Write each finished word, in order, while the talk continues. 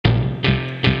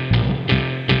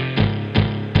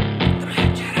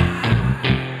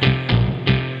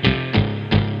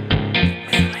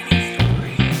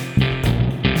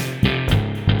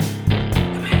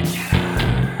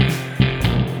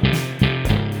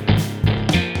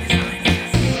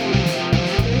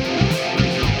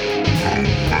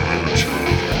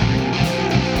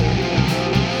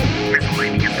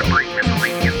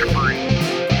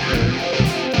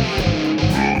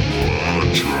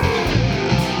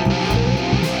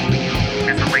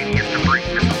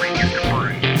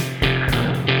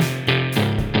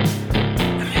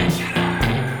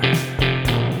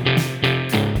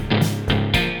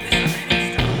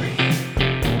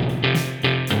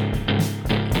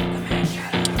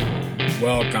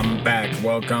Welcome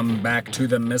back to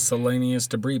the Miscellaneous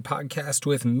Debris Podcast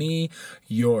with me,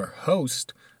 your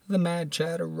host, the Mad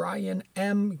Chatter, Ryan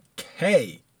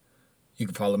MK. You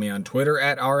can follow me on Twitter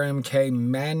at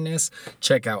RMKMadness.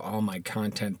 Check out all my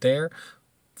content there.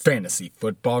 Fantasy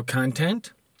football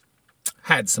content.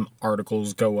 Had some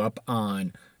articles go up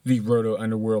on the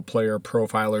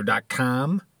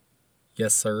RotoUnderworldPlayerProfiler.com.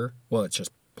 Yes, sir. Well, it's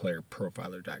just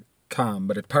playerprofiler.com,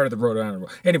 but it's part of the Roto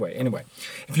Underworld. Anyway,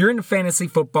 if you're into fantasy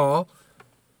football,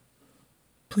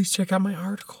 please check out my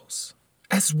articles,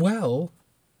 as well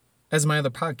as my other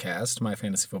podcast, my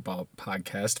fantasy football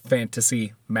podcast,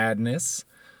 Fantasy Madness.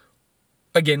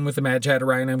 Again, with the Mad Chatter,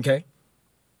 Ryan MK. You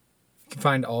can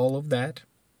find all of that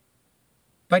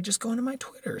by just going to my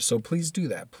Twitter. So please do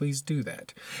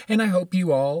that. And I hope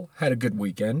you all had a good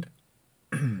weekend.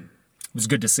 It was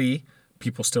good to see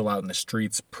people still out in the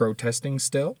streets protesting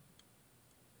still,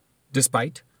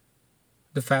 despite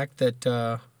the fact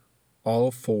that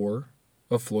all 4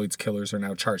 of Floyd's killers are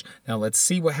now charged. Now let's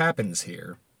see what happens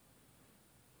here.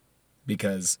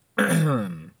 Because,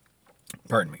 pardon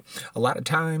me, a lot of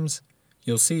times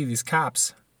you'll see these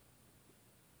cops,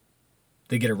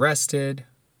 they get arrested,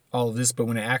 all of this, but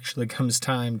when it actually comes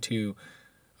time to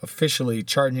officially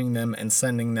charging them and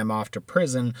sending them off to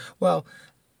prison, well,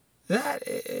 that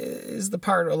is the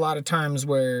part a lot of times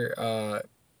where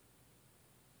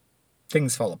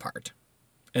things fall apart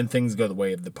and things go the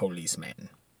way of the policeman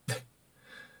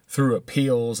through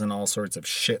appeals and all sorts of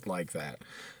shit like that.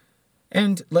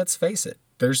 And let's face it,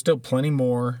 there's still plenty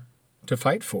more to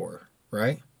fight for,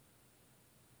 right?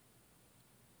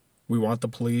 We want the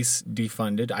police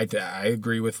defunded. I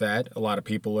agree with that. A lot of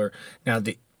people are. Now,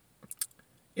 the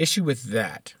issue with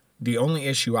that, the only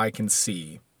issue I can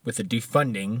see with the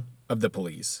defunding of the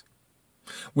police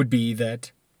would be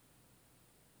that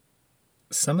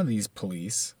some of these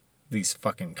police, these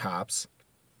fucking cops,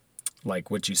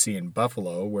 like what you see in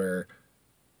Buffalo, where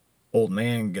old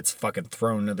man gets fucking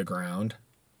thrown to the ground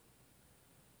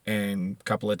and a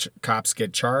couple of cops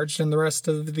get charged and the rest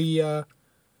of the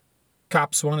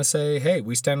cops want to say, hey,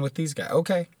 we stand with these guys.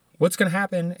 Okay, what's going to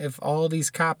happen if all these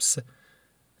cops,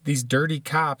 these dirty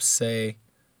cops say,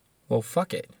 well,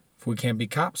 fuck it. If we can't be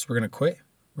cops, we're going to quit.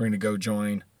 We're going to go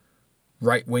join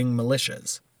right-wing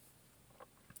militias.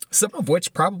 Some of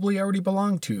which probably already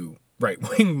belong to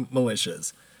right-wing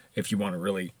militias, if you want to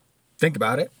really think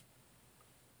about it.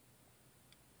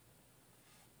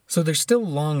 So there's still a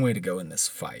long way to go in this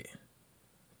fight.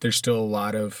 There's still a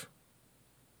lot of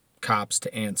cops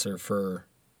to answer for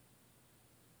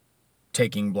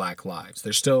taking black lives.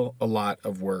 There's still a lot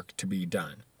of work to be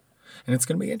done. And it's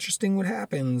going to be interesting what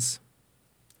happens,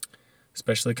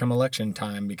 especially come election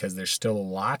time, because there's still a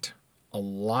lot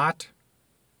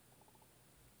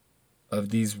of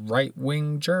these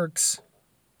right-wing jerks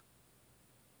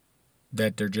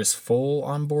that they're just full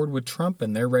on board with Trump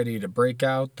and they're ready to break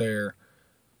out their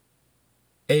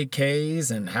AKs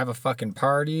and have a fucking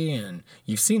party. And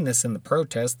you've seen this in the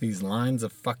protests, these lines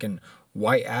of fucking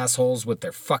white assholes with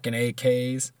their fucking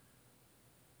AKs.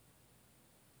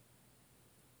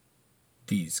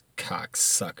 These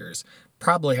cocksuckers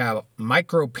probably have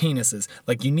micro penises.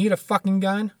 Like, you need a fucking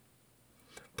gun?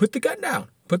 Put the gun down.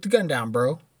 Put the gun down,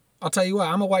 bro. I'll tell you what,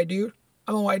 I'm a white dude.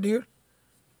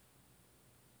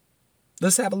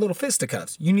 Let's have a little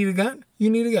fisticuffs. You need a gun? You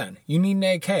need a gun. You need an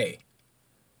AK.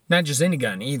 Not just any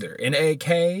gun either. An AK.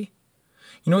 You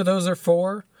know what those are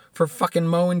for? For fucking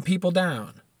mowing people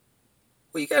down.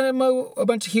 What you gotta mow a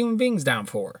bunch of human beings down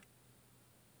for?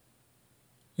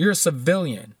 You're a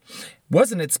civilian.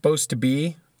 Wasn't it supposed to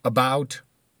be about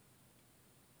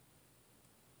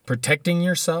protecting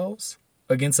yourselves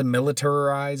against a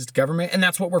militarized government? And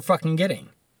that's what we're fucking getting.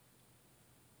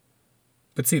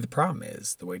 But see, the problem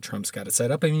is the way Trump's got it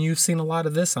set up. I mean, you've seen a lot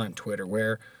of this on Twitter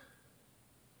where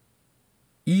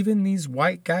even these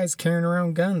white guys carrying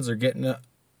around guns are getting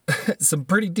some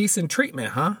pretty decent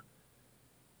treatment, huh?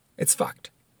 It's fucked.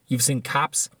 You've seen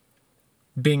cops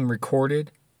being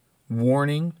recorded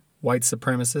warning white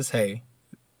supremacists, hey,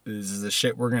 this is the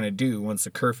shit we're going to do once the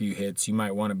curfew hits. You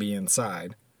might want to be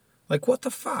inside. Like, what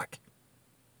the fuck?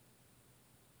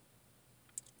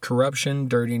 Corruption,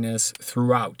 dirtiness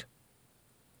throughout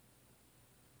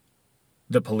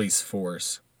the police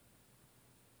force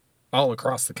all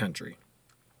across the country.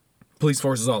 Police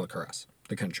forces all across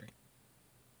the country.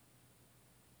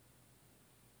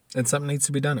 And something needs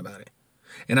to be done about it.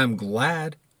 And I'm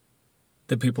glad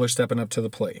that people are stepping up to the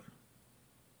plate.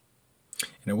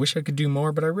 And I wish I could do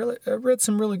more, but I read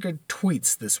some really good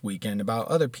tweets this weekend about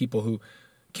other people who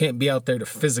can't be out there to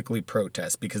physically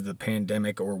protest because of the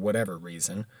pandemic or whatever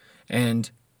reason.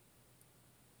 And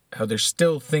how there's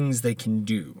still things they can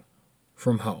do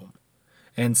from home.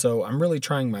 And so I'm really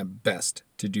trying my best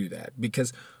to do that,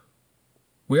 because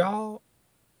we all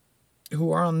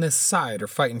who are on this side are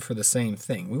fighting for the same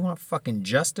thing. We want fucking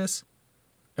justice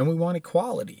and we want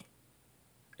equality.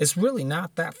 It's really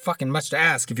not that fucking much to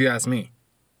ask, if you ask me.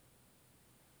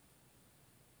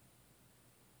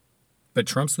 But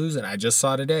Trump's losing. I just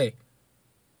saw today.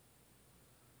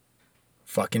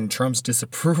 Fucking Trump's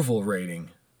disapproval rating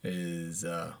is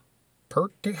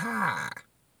pretty high.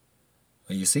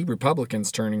 You see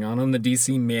Republicans turning on him. The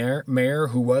D.C. mayor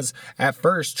who was at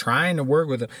first trying to work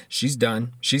with him, she's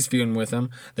done. She's feuding with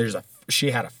him. She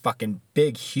had a fucking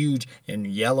big, huge, in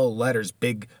yellow letters,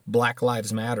 big Black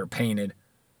Lives Matter painted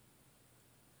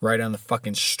right on the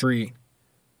fucking street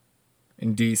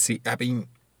in D.C. I mean,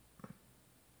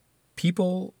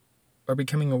 people are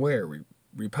becoming aware.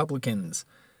 Republicans,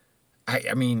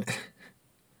 I mean,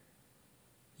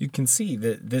 you can see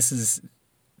that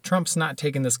Trump's not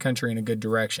taking this country in a good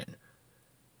direction.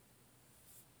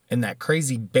 And that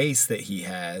crazy base that he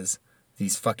has,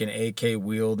 these fucking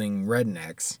AK-wielding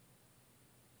rednecks,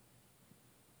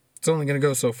 it's only going to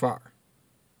go so far.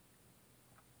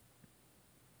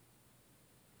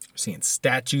 We're seeing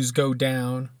statues go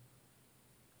down,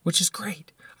 which is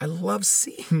great. I love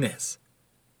seeing this.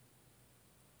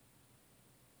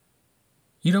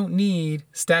 You don't need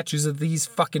statues of these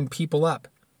fucking people up.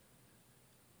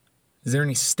 Is there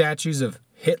any statues of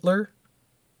Hitler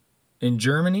in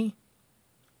Germany?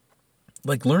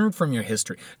 Like, learn from your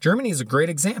history. Germany is a great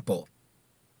example.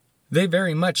 They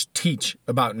very much teach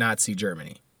about Nazi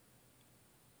Germany.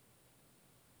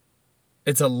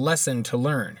 It's a lesson to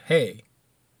learn. Hey,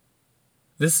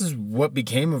 this is what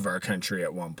became of our country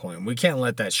at one point. We can't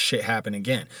let that shit happen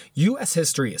again. U.S.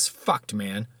 history is fucked,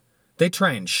 man. They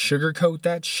try and sugarcoat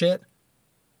that shit.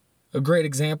 A great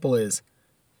example is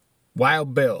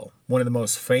Wild Bill, one of the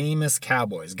most famous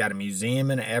cowboys, got a museum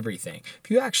and everything.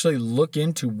 If you actually look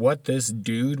into what this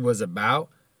dude was about,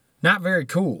 not very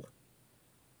cool.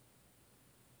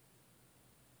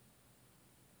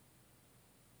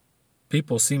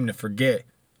 People seem to forget,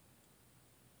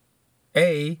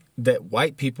 A, that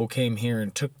white people came here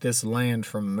and took this land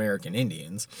from American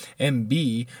Indians, and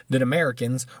B, that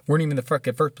Americans weren't even the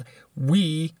fucking first place.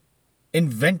 We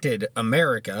invented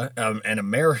America, and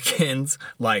Americans,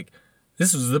 like,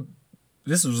 this was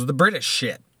the British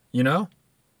shit, you know?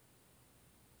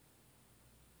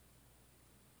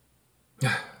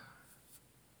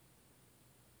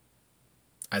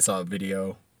 I saw a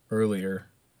video earlier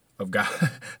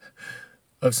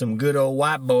of some good old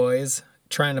white boys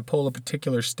trying to pull a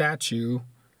particular statue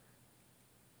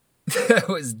that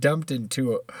was dumped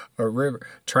into a river,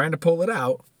 trying to pull it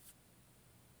out.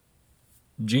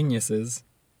 Geniuses.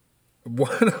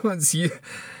 One of them's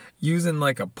using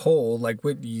like a pole. Like,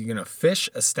 what, you gonna fish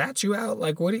a statue out?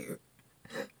 Like, what do you...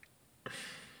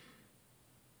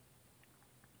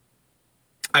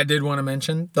 I did want to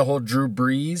mention the whole Drew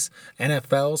Brees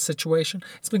NFL situation.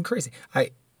 It's been crazy. I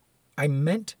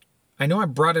know I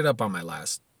brought it up on my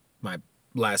last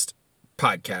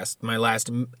podcast, my last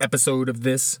episode of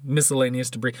this miscellaneous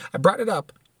debris. I brought it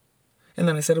up, and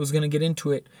then I said I was going to get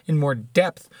into it in more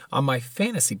depth on my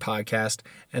fantasy podcast,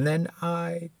 and then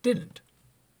I didn't.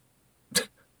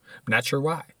 I'm not sure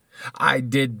why. I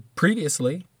did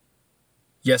previously.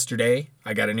 Yesterday,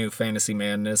 I got a new Fantasy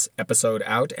Madness episode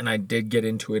out, and I did get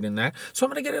into it in that. So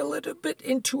I'm going to get a little bit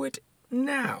into it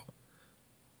now.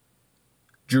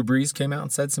 Drew Brees came out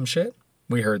and said some shit.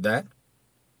 We heard that.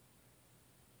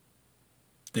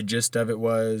 The gist of it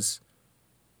was,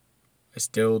 I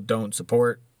still don't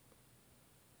support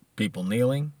people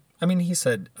kneeling. I mean, he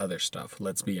said other stuff,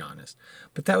 let's be honest.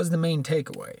 But that was the main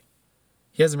takeaway.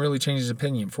 He hasn't really changed his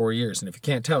opinion in 4 years, and if you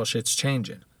can't tell, shit's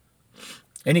changing.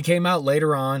 And he came out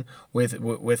later on with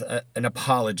an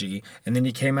apology, and then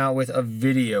he came out with a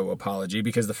video apology,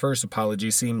 because the first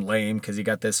apology seemed lame, because he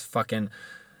got this fucking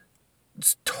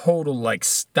total, like,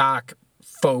 stock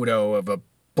photo of a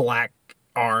black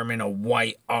arm and a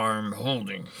white arm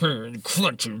holding,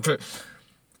 clutching.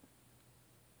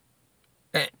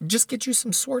 Just get you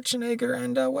some Schwarzenegger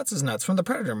and what's his nuts from the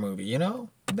Predator movie, you know?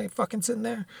 They fucking sitting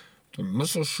there, their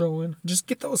muscles showing. Just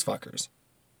get those fuckers.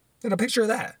 Get a picture of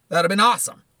that. That'd have been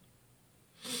awesome.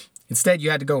 Instead,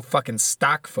 you had to go fucking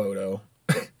stock photo.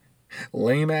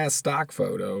 Lame ass stock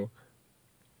photo.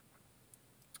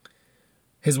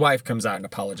 His wife comes out and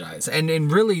apologizes.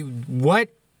 And really, what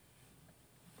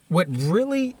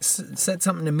really said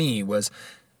something to me was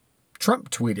Trump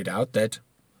tweeted out that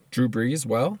Drew Brees,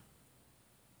 well,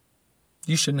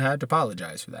 you shouldn't have to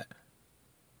apologize for that.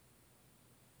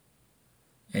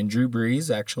 And Drew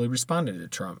Brees actually responded to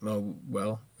Trump. Oh,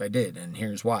 well, I did, and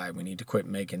here's why. We need to quit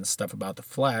making stuff about the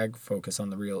flag, focus on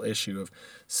the real issue of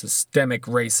systemic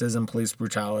racism, police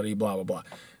brutality, blah, blah, blah.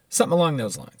 Something along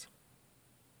those lines.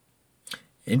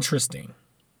 Interesting.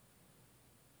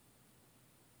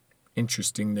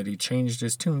 Interesting that he changed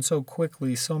his tune so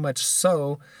quickly, so much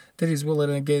so that he's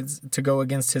willing to go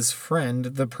against his friend,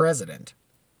 the president.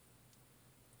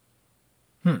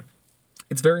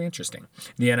 It's very interesting.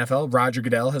 The NFL, Roger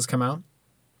Goodell has come out,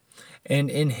 and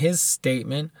in his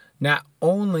statement, not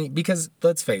only, because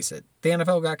let's face it, the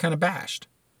NFL got kind of bashed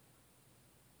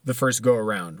the first go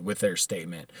around with their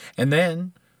statement. And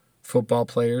then football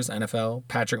players, NFL,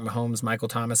 Patrick Mahomes, Michael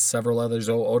Thomas, several others,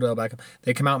 Odell Beckham,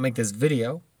 they come out and make this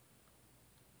video.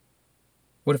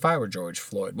 What if I were George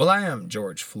Floyd? Well, I am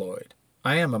George Floyd.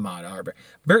 I am Ahmaud Arbery.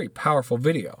 Very powerful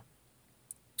video.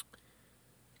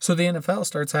 So the NFL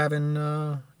starts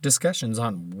having discussions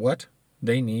on what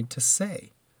they need to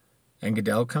say. And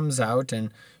Goodell comes out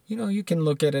and, you can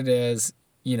look at it as,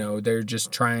 they're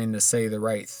just trying to say the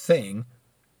right thing.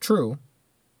 True.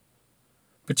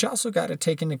 But you also got to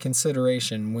take into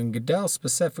consideration when Goodell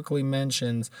specifically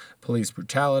mentions police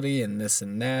brutality and this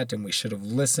and that, and we should have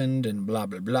listened and blah,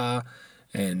 blah, blah,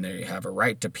 and they have a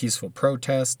right to peaceful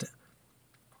protest.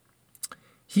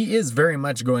 He is very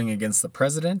much going against the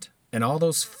president and all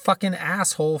those fucking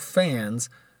asshole fans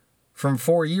from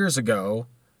 4 years ago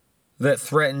that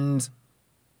threatened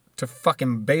to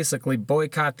fucking basically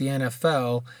boycott the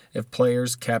NFL if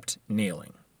players kept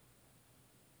kneeling.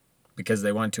 Because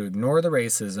they want to ignore the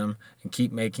racism and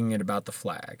keep making it about the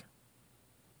flag.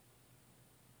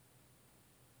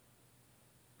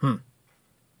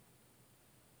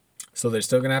 So they're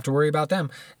still going to have to worry about them.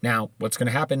 Now, what's going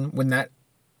to happen when that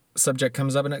subject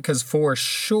comes up? Because for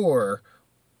sure,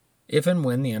 if and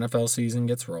when the NFL season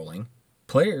gets rolling,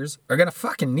 players are going to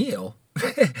fucking kneel.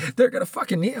 They're going to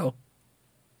fucking kneel.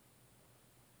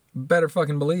 Better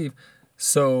fucking believe.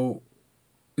 So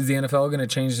is the NFL going to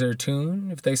change their tune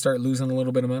if they start losing a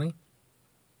little bit of money?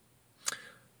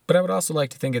 But I would also like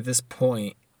to think at this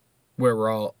point where we're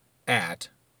all at,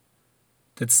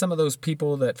 that some of those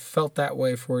people that felt that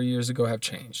way 4 years ago have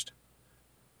changed.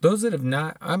 Those that have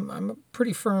not, I'm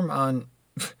pretty firm on,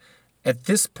 at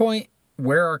this point,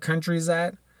 where our country's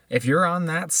at, if you're on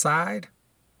that side,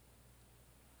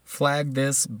 flag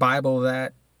this, Bible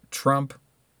that, Trump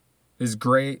is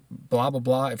great, blah, blah,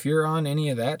 blah. If you're on any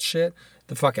of that shit,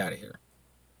 the fuck out of here.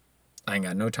 I ain't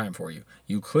got no time for you.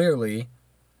 You clearly,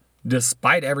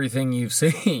 despite everything you've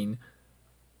seen,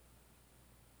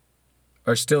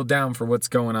 are still down for what's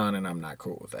going on, and I'm not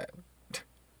cool with that.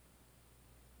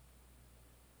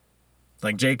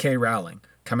 Like J.K. Rowling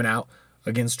coming out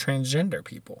against transgender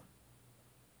people.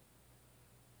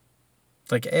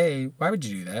 Like, A, why would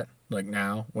you do that? Like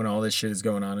now, when all this shit is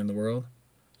going on in the world?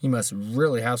 You must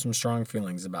really have some strong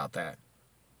feelings about that.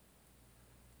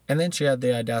 And then she had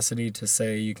the audacity to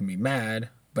say, you can be mad,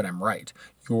 but I'm right.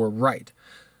 You're right.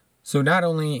 So not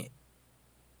only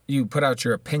you put out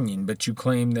your opinion, but you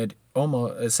claim that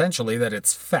almost essentially that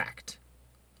it's fact.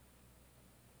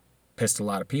 Pissed a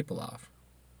lot of people off.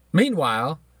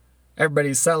 Meanwhile,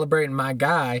 everybody's celebrating my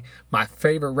guy, my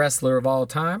favorite wrestler of all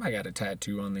time. I got a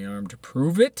tattoo on the arm to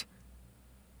prove it.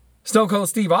 Stone Cold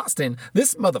Steve Austin,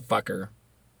 this motherfucker.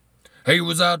 He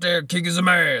was out there kicking some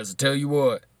ass, I tell you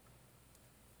what.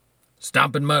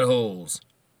 Stomping mud holes.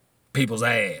 People's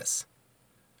ass.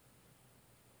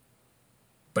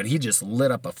 But he just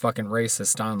lit up a fucking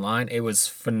racist online. It was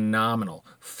phenomenal.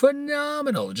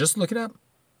 Phenomenal. Just look it up.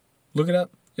 Look it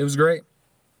up. It was great.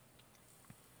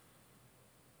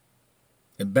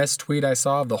 The best tweet I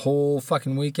saw of the whole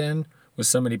fucking weekend was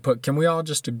somebody put, can we all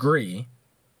just agree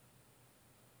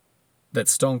that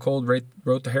Stone Cold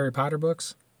wrote the Harry Potter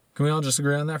books? Can we all just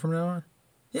agree on that from now on?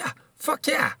 Yeah. Fuck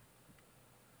yeah.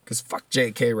 Because fuck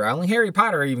J.K. Rowling. Harry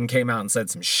Potter even came out and said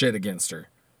some shit against her.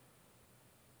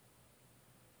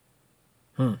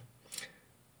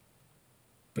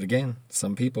 But again,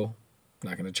 some people,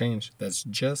 not going to change. That's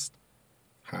just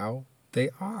how they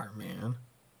are, man.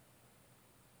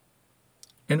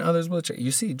 And others will change. You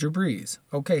see, Drew Brees.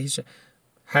 Okay,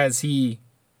 has he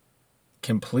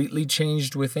completely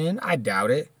changed within? I doubt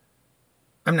it.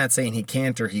 I'm not saying he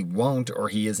can't or he won't or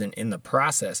he isn't in the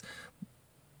process.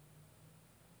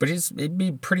 But it'd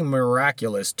be pretty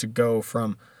miraculous to go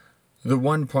from the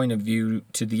one point of view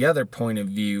to the other point of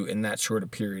view in that short a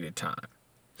period of time.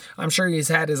 I'm sure he's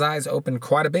had his eyes open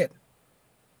quite a bit.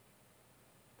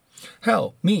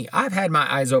 Hell, me, I've had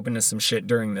my eyes open to some shit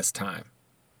during this time.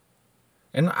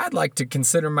 And I'd like to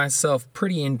consider myself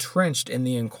pretty entrenched in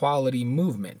the equality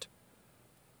movement.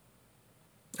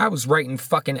 I was writing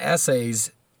fucking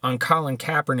essays on Colin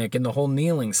Kaepernick and the whole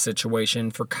kneeling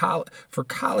situation for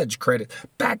college credit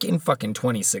back in fucking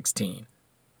 2016.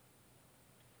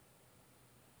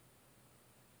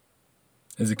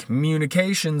 As a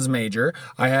communications major,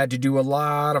 I had to do a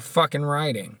lot of fucking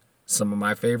writing. Some of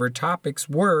my favorite topics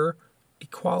were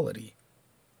equality.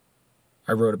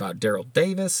 I wrote about Daryl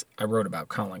Davis. I wrote about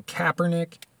Colin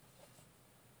Kaepernick.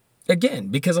 Again,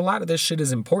 because a lot of this shit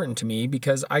is important to me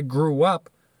because I grew up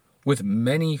with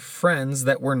many friends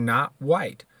that were not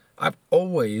white. I've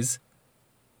always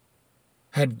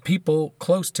had people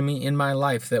close to me in my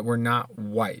life that were not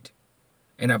white.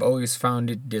 And I've always found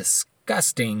it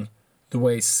disgusting the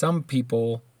way some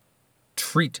people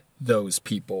treat those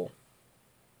people.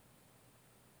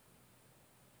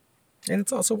 And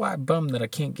it's also why I'm bummed that I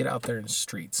can't get out there in the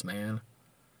streets, man.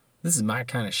 This is my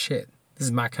kind of shit. This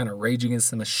is my kind of Rage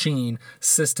Against the Machine,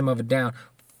 System of a Down.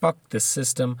 Fuck the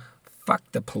system. Fuck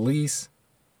the police.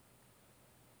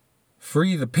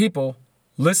 Free the people.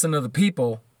 Listen to the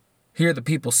people. Hear the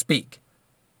people speak.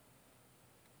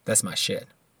 That's my shit.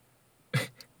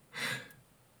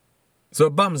 So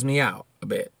it bums me out a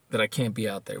bit that I can't be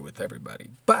out there with everybody.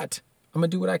 But I'm going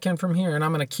to do what I can from here, and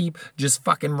I'm going to keep just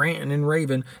fucking ranting and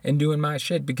raving and doing my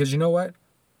shit because you know what?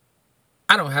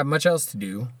 I don't have much else to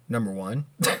do, number one.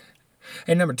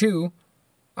 And number two,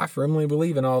 I firmly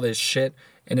believe in all this shit.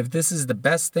 And if this is the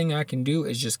best thing I can do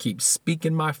is just keep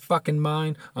speaking my fucking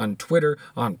mind on Twitter,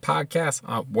 on podcasts,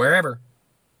 on wherever,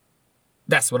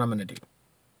 that's what I'm going to do.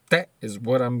 That is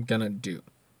what I'm going to do.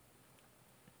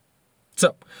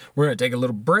 So, we're going to take a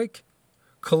little break,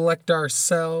 collect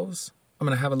ourselves. I'm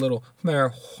going to have a little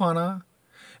marijuana,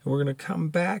 and we're going to come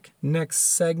back next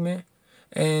segment.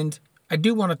 And I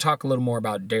do want to talk a little more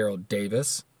about Daryl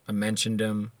Davis. I mentioned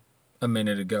him a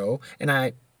minute ago, and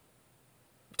I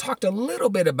talked a little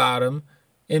bit about him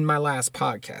in my last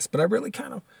podcast, but I really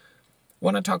kind of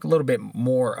want to talk a little bit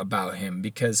more about him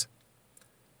because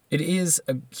he is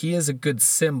a good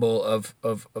symbol of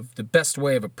the best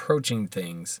way of approaching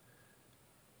things.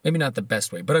 Maybe not the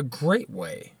best way, but a great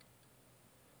way.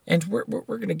 And we're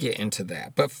going to get into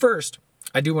that. But first,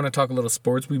 I do want to talk a little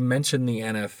sports. We mentioned the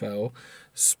NFL.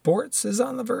 Sports is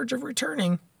on the verge of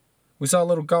returning. We saw a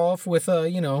little golf with,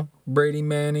 Brady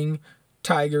Manning,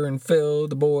 Tiger and Phil,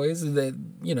 the boys, a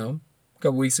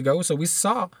couple weeks ago. So we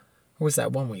saw, or was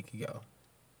that 1 week ago?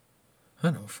 I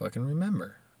don't fucking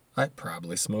remember. I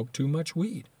probably smoked too much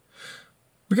weed.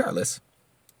 Regardless,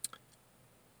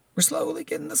 we're slowly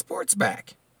getting the sports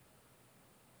back.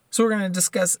 So we're going to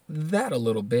discuss that a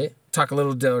little bit. Talk a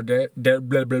little Daryl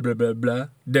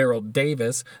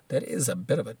Davis. That is a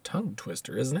bit of a tongue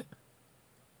twister, isn't it?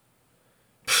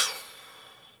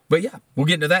 But yeah, we'll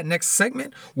get into that next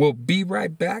segment. We'll be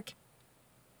right back.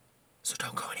 So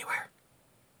don't go anywhere.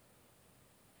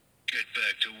 Get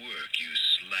back to work, you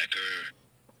slacker.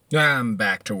 I'm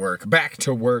back to work. Back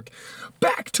to work.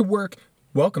 Back to work.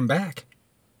 Welcome back.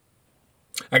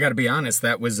 I got to be honest,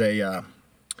 that was a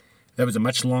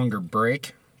much longer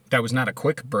break. That was not a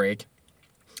quick break.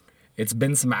 It's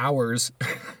been some hours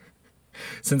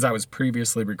since I was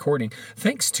previously recording,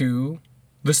 thanks to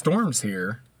the storms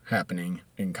here happening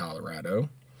in Colorado.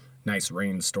 Nice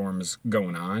rainstorms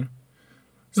going on.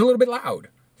 It's a little bit loud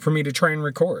for me to try and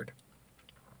record.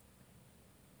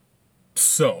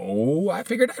 So I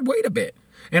figured I'd wait a bit,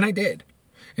 and I did.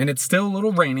 And it's still a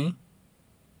little rainy,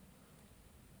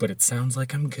 but it sounds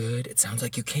like I'm good. It sounds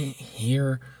like you can't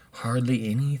hear hardly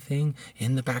anything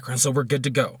in the background, so we're good to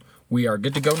go. We are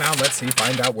good to go now. Let's see,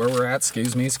 find out where we're at.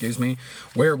 Excuse me.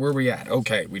 Where were we at?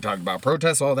 Okay, we talked about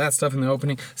protests, all that stuff in the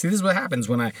opening. See, this is what happens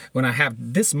when I have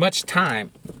this much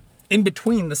time in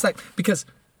between the sec, because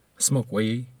I smoke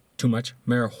way too much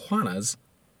marijuanas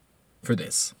for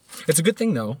this. It's a good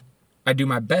thing, though. I do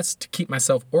my best to keep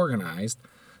myself organized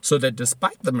so that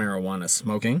despite the marijuana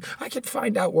smoking, I can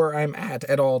find out where I'm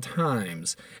at all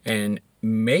times. And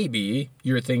maybe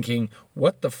you're thinking,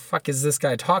 what the fuck is this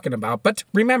guy talking about? But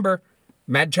remember,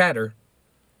 mad chatter.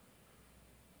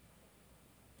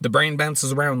 The brain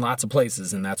bounces around lots of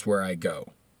places, and that's where I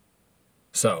go.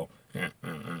 So,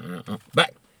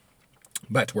 but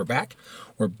we're back.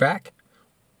 We're back.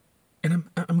 And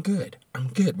I'm good. I'm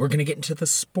good. We're going to get into the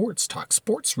sports talk.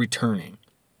 Sports returning.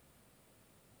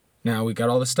 Now, we got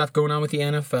all this stuff going on with the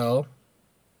NFL.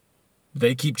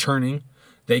 They keep churning.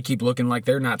 They keep looking like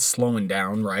they're not slowing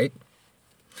down, right?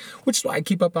 Which is why I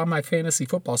keep up on my fantasy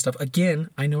football stuff.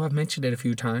 Again, I know I've mentioned it a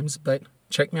few times, but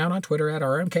check me out on Twitter at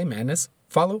RMK Madness.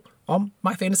 Follow all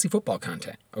my fantasy football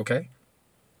content, okay?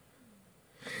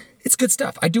 It's good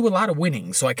stuff. I do a lot of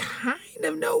winning, so I kind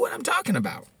of know what I'm talking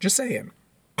about. Just saying.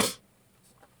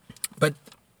 But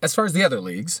as far as the other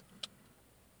leagues,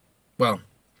 well,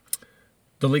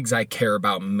 the leagues I care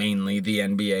about mainly, the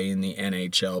NBA and the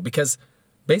NHL, because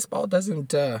baseball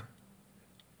doesn't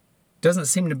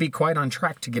seem to be quite on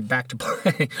track to get back to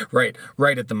play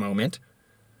right at the moment.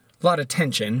 A lot of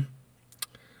tension.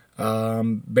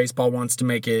 Baseball wants to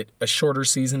make it a shorter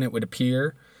season, it would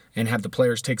appear, and have the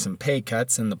players take some pay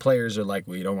cuts, and the players are like,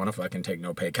 we don't want to fucking take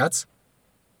no pay cuts.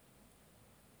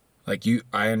 Like,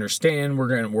 I understand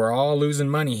we're all losing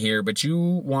money here, but you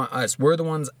want us. We're the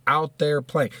ones out there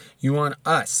playing. You want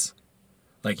us.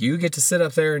 Like, you get to sit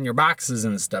up there in your boxes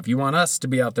and stuff. You want us to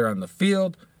be out there on the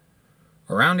field,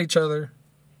 around each other,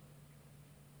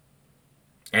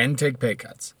 and take pay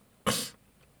cuts.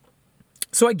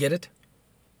 So I get it.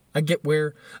 I get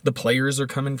where the players are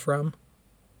coming from.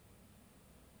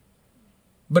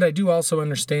 But I do also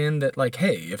understand that, like,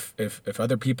 hey, if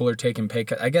other people are taking pay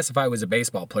cuts, I guess if I was a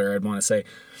baseball player, I'd want to say,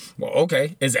 well,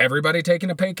 okay, is everybody taking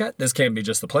a pay cut? This can't be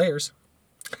just the players.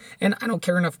 And I don't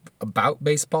care enough about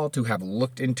baseball to have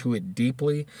looked into it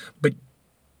deeply, but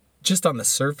just on the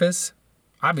surface,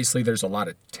 obviously there's a lot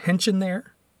of tension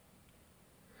there.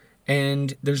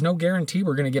 And there's no guarantee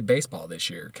we're going to get baseball this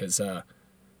year because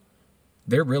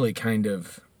they're really kind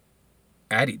of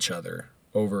at each other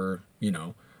over,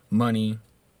 money,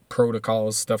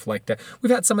 protocols, stuff like that.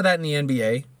 We've had some of that in the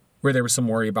NBA where there was some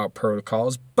worry about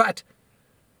protocols, but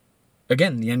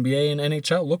again, the NBA and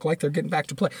NHL look like they're getting back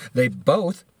to play. They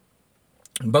both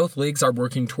leagues are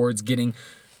working towards getting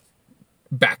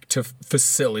back to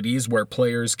facilities where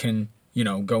players can,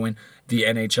 go in. The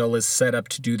NHL is set up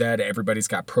to do that. Everybody's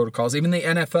got protocols. Even the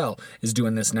NFL is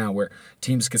doing this now where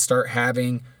teams can start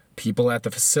having people at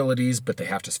the facilities, but they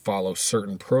have to follow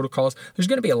certain protocols. There's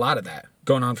going to be a lot of that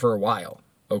going on for a while,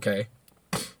 okay?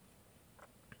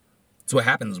 It's what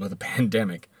happens with a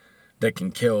pandemic that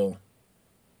can kill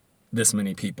this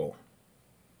many people.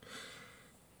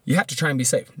 You have to try and be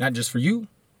safe, not just for you,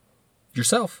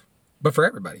 yourself, but for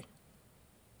everybody.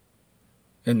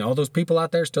 And all those people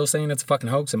out there still saying it's a fucking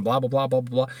hoax and blah, blah, blah, blah,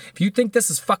 blah. If you think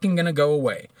this is fucking going to go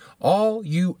away, all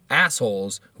you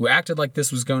assholes who acted like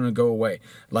this was going to go away,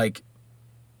 like,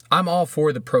 I'm all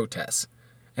for the protests.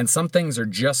 And some things are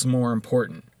just more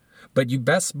important. But you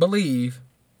best believe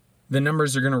the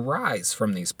numbers are going to rise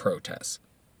from these protests.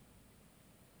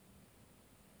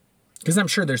 Because I'm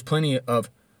sure there's plenty of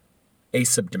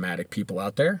asymptomatic people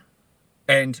out there.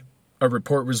 And a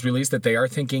report was released that they are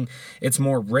thinking it's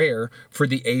more rare for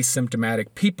the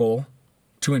asymptomatic people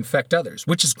to infect others,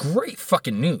 which is great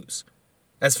fucking news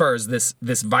as far as this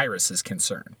virus is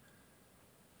concerned.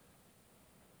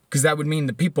 Because that would mean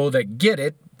the people that get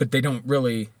it, but they don't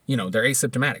really, they're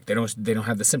asymptomatic. They don't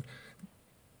have the symptoms.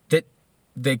 That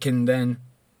they can then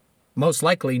most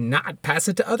likely not pass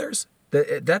it to others.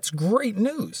 That's great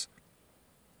news.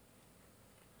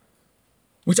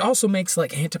 Which also makes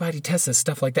like antibody tests and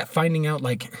stuff like that, finding out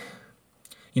like,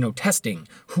 testing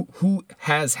who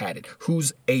has had it,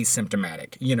 who's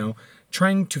asymptomatic,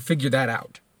 trying to figure that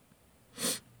out.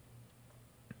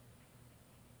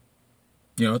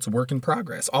 It's a work in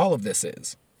progress. All of this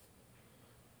is.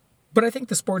 But I think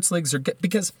the sports leagues are good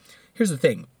because here's the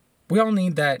thing. We all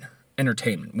need that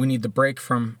entertainment. We need the break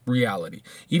from reality.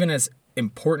 Even as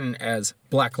important as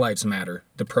Black Lives Matter,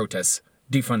 the protests,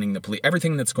 defunding the police,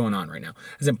 everything that's going on right now,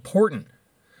 as important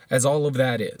as all of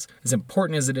that is, as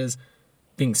important as it is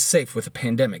being safe with a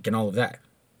pandemic and all of that,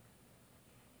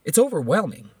 it's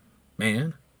overwhelming,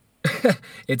 man.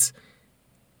 It's,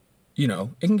 it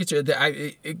can get you,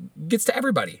 it gets to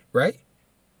everybody, right?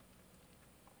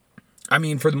 I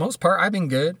mean, for the most part, I've been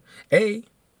good.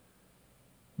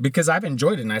 Because I've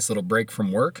enjoyed a nice little break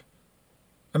from work.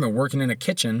 I've been working in a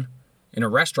kitchen in a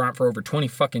restaurant for over 20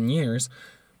 fucking years.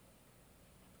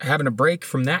 Having a break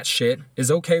from that shit is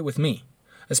okay with me.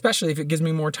 Especially if it gives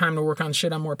me more time to work on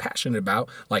shit I'm more passionate about,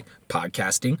 like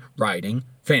podcasting, writing,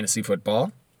 fantasy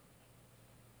football.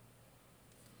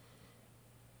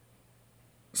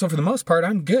 So for the most part,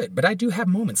 I'm good. But I do have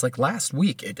moments. Like last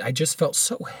week, I just felt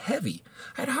so heavy.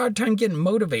 I had a hard time getting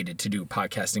motivated to do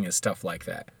podcasting and stuff like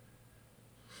that.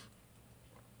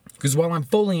 Because while I'm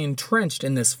fully entrenched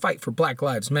in this fight for Black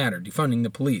Lives Matter, defunding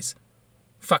the police,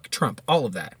 fuck Trump, all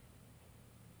of that,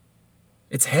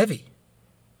 it's heavy.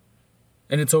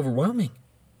 And it's overwhelming.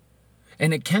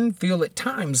 And it can feel at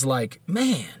times like,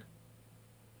 man,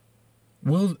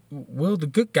 will the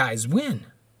good guys win?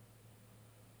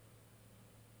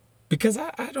 Because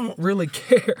I don't really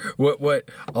care what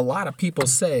a lot of people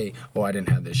say. Oh, I didn't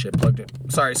have this shit plugged in.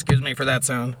 Sorry, excuse me for that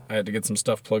sound. I had to get some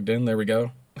stuff plugged in. There we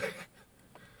go.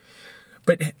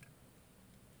 But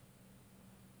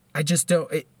I just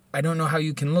don't... I don't know how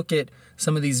you can look at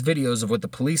some of these videos of what the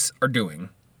police are doing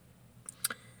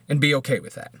and be okay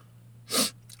with that.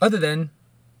 Other than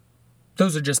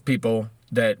those are just people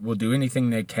that will do anything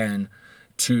they can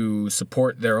to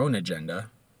support their own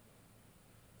agenda.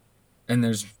 And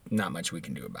there's not much we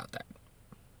can do about that.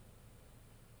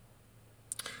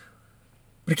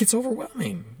 But it gets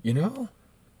overwhelming, you know?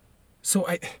 So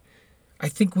I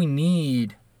think we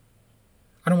need,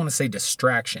 I don't want to say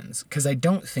distractions, because I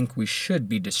don't think we should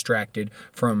be distracted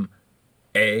from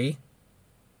A,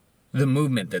 the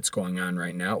movement that's going on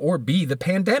right now, or B, the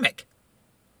pandemic.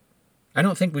 I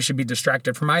don't think we should be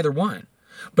distracted from either one.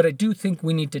 But I do think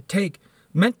we need to take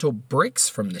mental breaks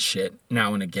from the shit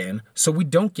now and again so we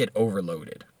don't get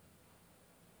overloaded.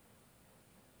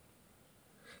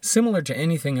 Similar to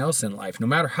anything else in life, no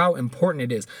matter how important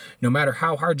it is, no matter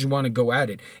how hard you want to go at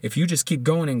it, if you just keep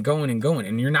going and going and going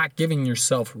and you're not giving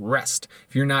yourself rest,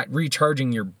 if you're not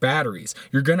recharging your batteries,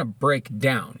 you're going to break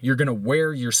down. You're going to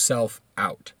wear yourself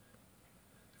out.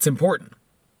 It's important.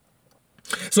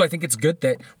 So I think it's good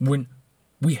that when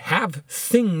we have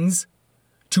things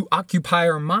to occupy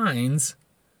our minds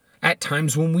at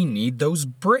times when we need those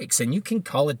breaks, and you can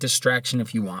call it distraction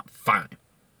if you want, fine.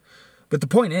 But the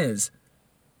point is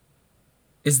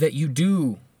that you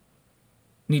do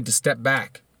need to step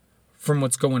back from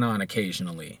what's going on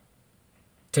occasionally.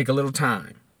 Take a little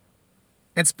time.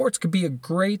 And sports could be a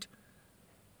great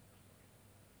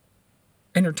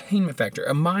entertainment factor,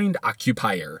 a mind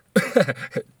occupier,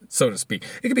 so to speak.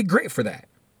 It could be great for that.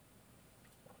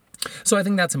 So I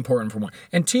think that's important for one.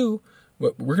 And two,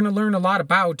 we're going to learn a lot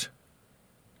about,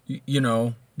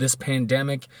 this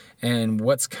pandemic and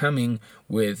what's coming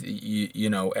with,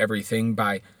 everything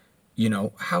by,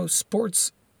 how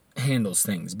sports handles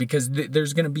things. Because you're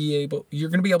going to be able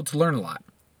to learn a lot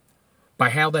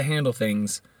by how they handle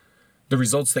things, the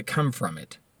results that come from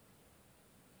it.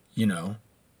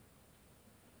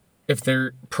 If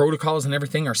their protocols and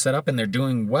everything are set up and they're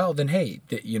doing well, then hey,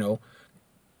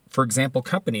 for example,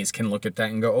 companies can look at that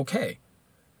and go, okay,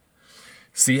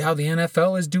 see how the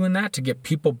NFL is doing that to get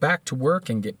people back to work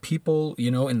and get people,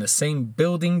 in the same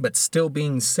building but still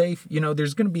being safe.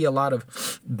 There's going to be a lot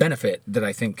of benefit that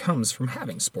I think comes from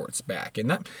having sports back. And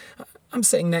that, I'm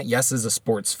saying that, yes, as a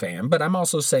sports fan, but I'm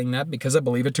also saying that because I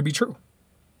believe it to be true.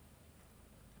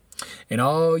 And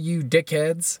all you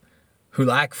dickheads who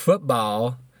like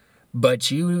football,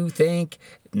 but you think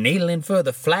kneeling for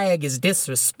the flag is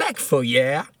disrespectful,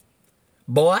 yeah?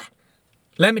 Boy,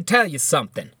 let me tell you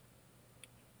something.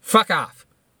 Fuck off.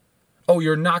 Oh,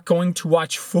 you're not going to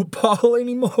watch football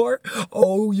anymore?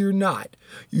 Oh, you're not.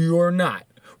 You're not.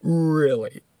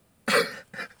 Really.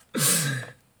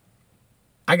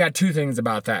 I got two things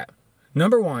about that.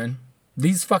 Number one,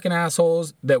 these fucking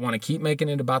assholes that want to keep making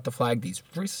it about the flag, these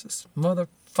racist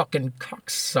motherfucking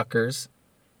cocksuckers,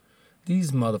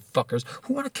 these motherfuckers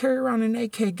who want to carry around an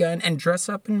AK gun and dress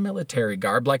up in military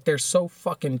garb like they're so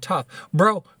fucking tough.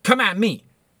 Bro, come at me.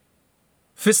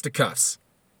 Fisticuffs.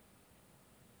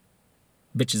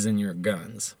 Bitches in your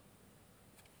guns.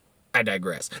 I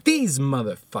digress. These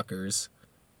motherfuckers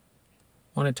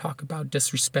want to talk about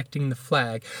disrespecting the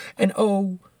flag and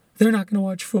they're not going to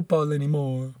watch football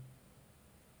anymore.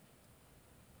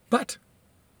 But,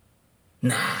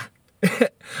 nah.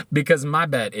 Because my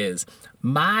bet is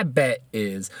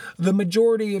the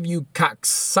majority of you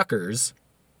cocksuckers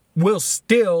will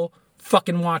still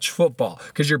fucking watch football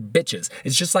because you're bitches.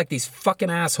 It's just like these fucking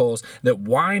assholes that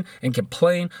whine and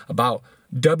complain about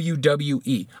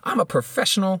WWE. I'm a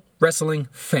professional wrestling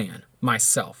fan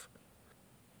myself.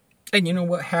 And you know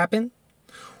what happened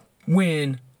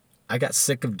when I got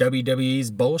sick of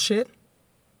WWE's bullshit?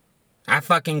 I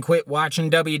fucking quit watching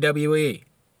WWE.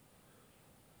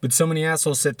 But so many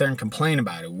assholes sit there and complain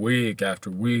about it week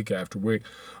after week after week.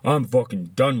 I'm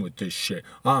fucking done with this shit.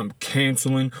 I'm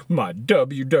canceling my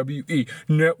WWE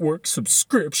Network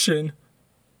subscription.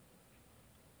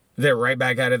 They're right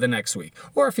back at it the next week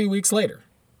or a few weeks later.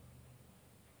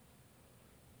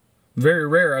 Very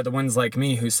rare are the ones like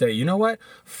me who say, you know what?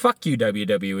 Fuck you,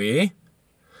 WWE.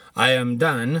 I am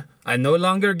done. I no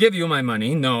longer give you my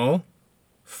money. No.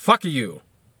 Fuck you.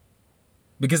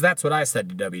 Because that's what I said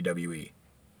to WWE.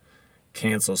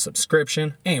 Cancel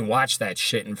subscription. Ain't watched that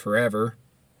shit in forever.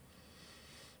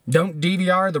 Don't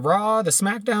DVR the Raw, the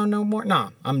SmackDown no more. Nah,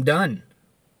 I'm done.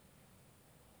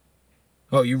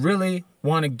 Oh, you really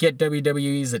want to get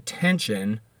WWE's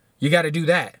attention? You got to do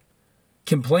that.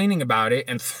 Complaining about it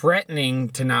and threatening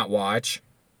to not watch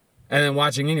and then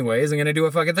watching anyway isn't going to do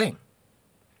a fucking thing.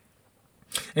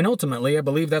 And ultimately, I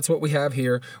believe that's what we have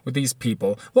here with these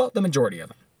people. Well, the majority of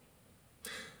them.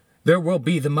 There will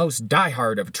be the most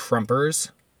diehard of Trumpers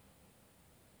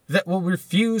that will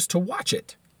refuse to watch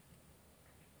it.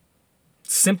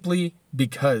 Simply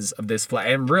because of this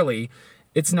flag. And really,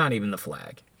 it's not even the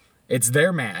flag.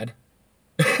 they're mad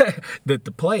that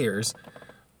the players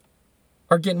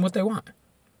are getting what they want.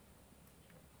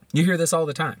 You hear this all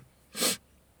the time.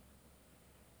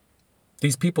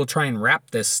 These people try and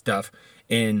wrap this stuff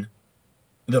in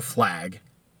the flag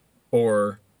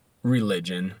or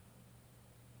religion.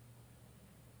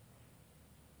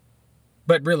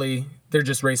 But really, they're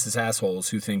just racist assholes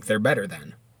who think they're better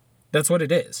than. That's what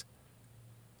it is.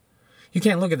 You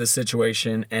can't look at this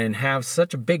situation and have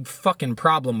such a big fucking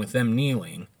problem with them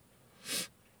kneeling.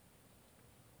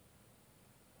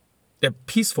 A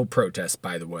peaceful protest,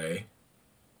 by the way.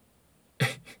 You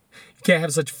can't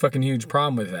have such a fucking huge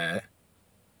problem with that.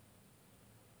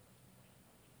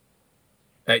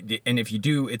 And if you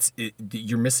do,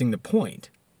 you're missing the point.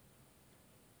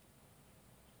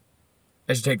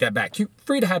 I should take that back. You're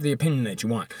free to have the opinion that you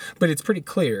want. But it's pretty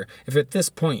clear if at this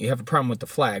point you have a problem with the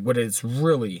flag, what it's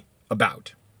really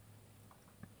about.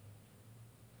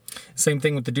 Same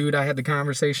thing with the dude I had the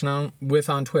conversation with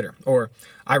on Twitter. Or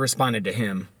I responded to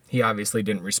him. He obviously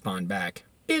didn't respond back.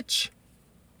 Bitch.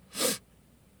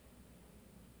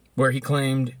 Where he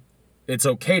claimed it's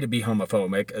okay to be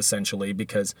homophobic, essentially,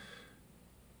 because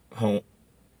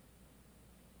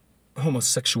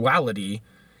homosexuality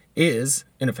is,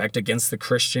 in effect, against the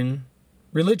Christian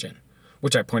religion.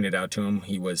 Which I pointed out to him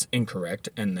he was incorrect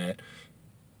and that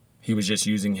he was just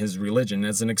using his religion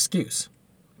as an excuse.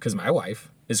 Because my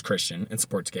wife is Christian and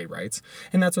supports gay rights,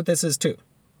 and that's what this is too.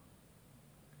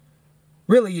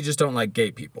 Really, you just don't like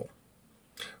gay people.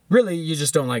 Really, you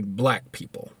just don't like black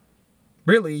people.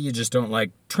 Really, you just don't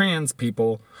like trans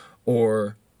people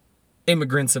or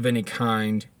immigrants of any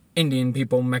kind, Indian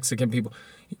people, Mexican people.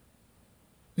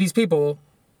 These people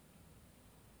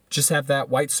just have that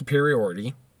white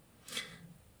superiority.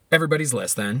 Everybody's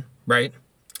less than, right?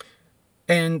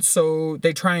 And so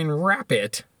they try and wrap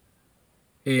it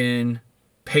in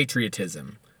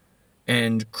patriotism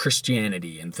and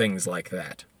Christianity and things like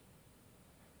that.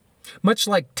 Much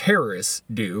like terrorists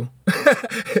do.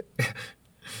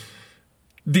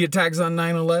 The attacks on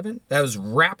 9/11, that was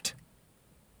wrapped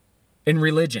in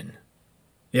religion.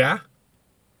 Yeah?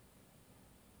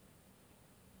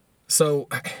 So,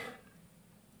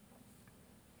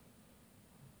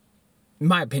 in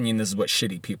my opinion, this is what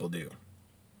shitty people do.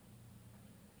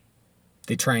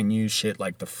 They try and use shit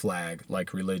like the flag,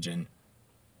 like religion,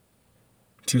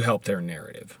 to help their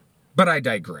narrative. But I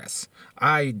digress.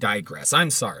 I'm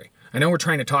sorry. I know we're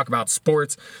trying to talk about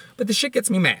sports, but the shit gets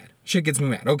me mad.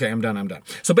 Okay, I'm done.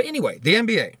 So, but anyway, the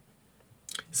NBA.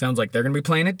 Sounds like they're going to be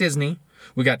playing at Disney.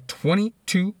 We got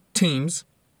 22 teams.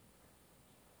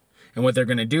 And what they're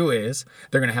going to do is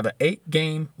they're going to have an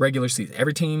 8-game regular season.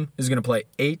 Every team is going to play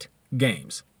 8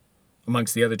 games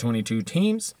amongst the other 22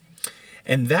 teams.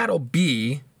 And that'll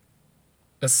be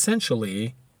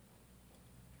essentially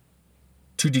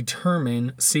to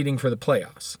determine seeding for the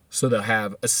playoffs. So they'll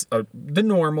have the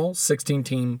normal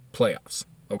 16-team playoffs,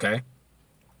 okay?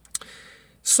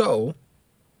 So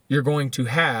you're going to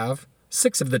have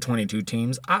 6 of the 22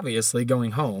 teams obviously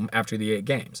going home after the 8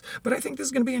 games. But I think this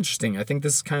is going to be interesting. I think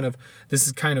this is kind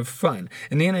of fun.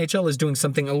 And the NHL is doing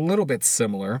something a little bit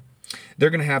similar. They're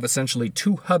going to have essentially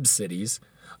 2 hub cities.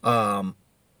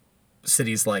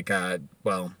 Cities like,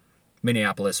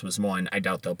 Minneapolis was one. I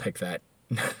doubt they'll pick that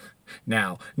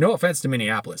now. No offense to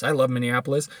Minneapolis. I love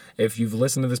Minneapolis. If you've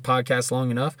listened to this podcast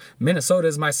long enough, Minnesota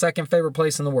is my second favorite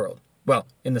place in the world. Well,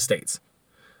 in the States.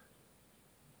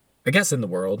 I guess in the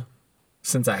world,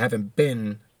 since I haven't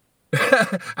been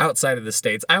outside of the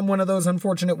States. I'm one of those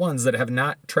unfortunate ones that have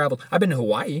not traveled. I've been to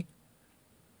Hawaii,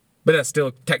 but that's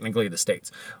still technically the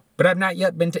States. But I've not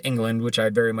yet been to England, which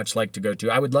I'd very much like to go to.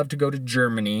 I would love to go to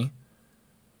Germany.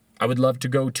 I would love to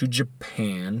go to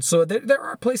Japan. So there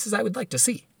are places I would like to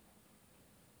see.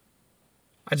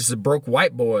 I just a broke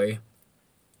white boy.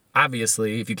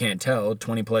 Obviously, if you can't tell,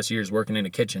 20 plus years working in a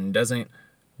kitchen doesn't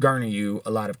garner you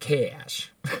a lot of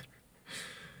cash.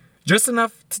 Just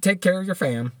enough to take care of your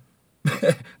fam.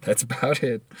 That's about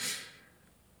it.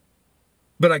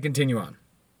 But I continue on.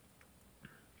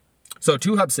 So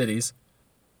 2 hub cities.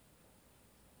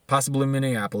 Possibly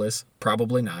Minneapolis.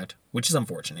 Probably not. Which is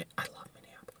unfortunate. I love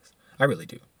Minneapolis. I really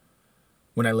do.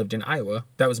 When I lived in Iowa,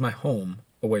 that was my home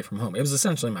away from home. It was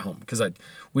essentially my home. Because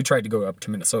we tried to go up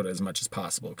to Minnesota as much as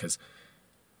possible. Because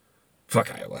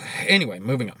fuck Iowa. Anyway,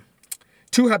 moving on.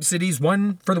 2 hub cities,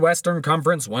 1 for the Western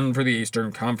Conference, 1 for the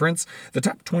Eastern Conference. The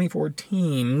top 24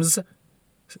 teams,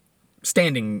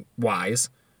 standing-wise,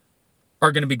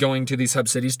 are going to be going to these hub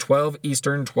cities, 12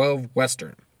 Eastern, 12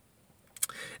 Western.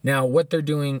 Now, what they're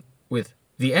doing with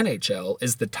the NHL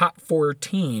is the top 4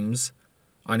 teams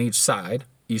on each side,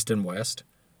 East and West,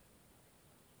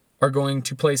 are going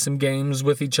to play some games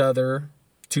with each other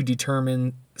to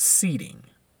determine seeding.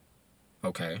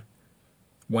 Okay?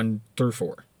 1 through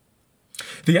 4.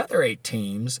 The other 8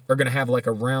 teams are going to have like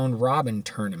a round-robin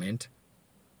tournament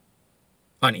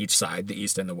on each side, the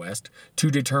East and the West,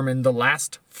 to determine the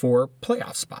last 4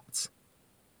 playoff spots.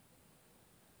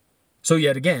 So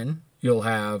yet again, you'll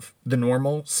have the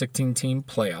normal 16-team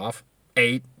playoff.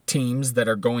 8 teams that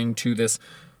are going to this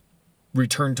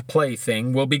return-to-play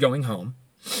thing will be going home.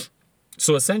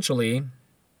 So essentially,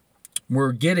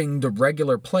 we're getting the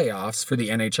regular playoffs for the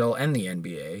NHL and the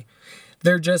NBA.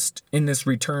 They're just, in this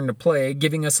return to play,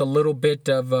 giving us a little bit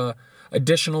of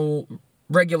additional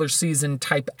regular season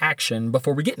type action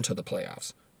before we get into the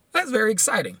playoffs. That's very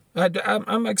exciting.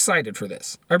 I'm excited for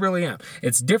this. I really am.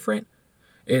 It's different.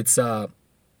 It's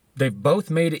they've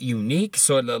both made it unique.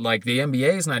 So like the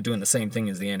NBA is not doing the same thing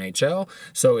as the NHL.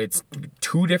 So it's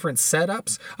 2 different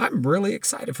setups. I'm really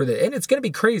excited for this. And it's going to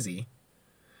be crazy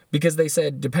because they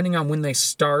said depending on when they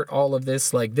start all of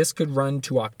this, like this could run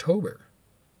to October.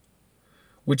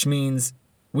 Which means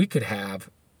we could have,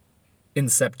 in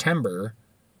September,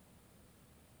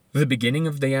 the beginning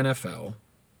of the NFL,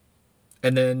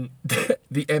 and then the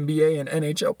NBA and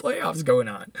NHL playoffs going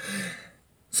on.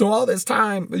 So all this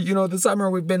time, the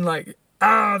summer we've been like,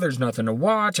 there's nothing to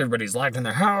watch. Everybody's locked in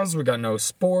their house. We got no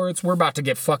sports. We're about to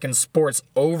get fucking sports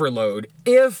overload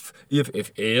if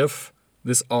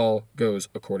this all goes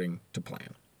according to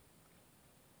plan.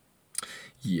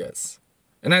 Yes.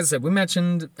 And as I said, we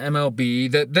mentioned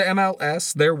MLB, the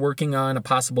MLS, they're working on a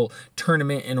possible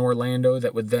tournament in Orlando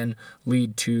that would then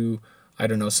lead to, I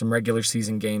don't know, some regular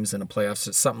season games and a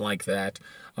playoffs, something like that.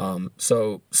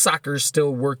 So soccer's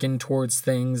still working towards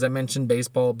things. I mentioned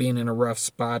baseball being in a rough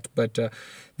spot, but the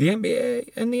NBA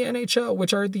and the NHL,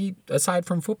 which are aside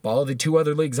from football, the 2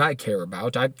 other leagues I care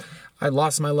about. I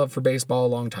lost my love for baseball a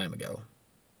long time ago.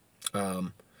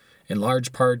 In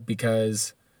large part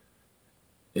because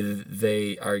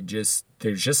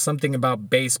there's just something about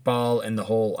baseball and the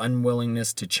whole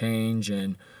unwillingness to change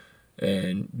and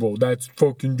well, that's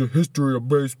fucking the history of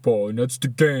baseball and that's the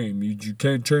game. You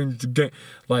can't change the game.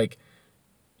 Like,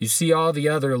 you see all the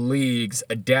other leagues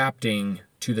adapting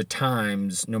to the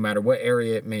times, no matter what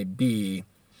area it may be,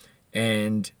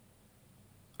 and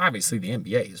obviously the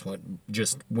NBA is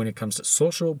when it comes to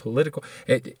social, political,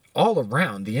 all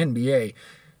around, the NBA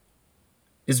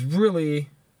is really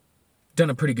done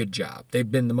a pretty good job.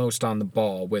 They've been the most on the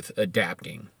ball with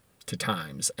adapting to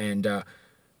times. And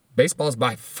baseball's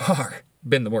by far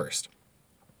been the worst.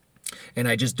 And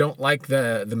I just don't like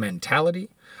the mentality.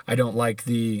 I don't like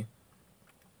a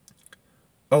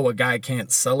guy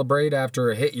can't celebrate after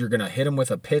a hit. You're going to hit him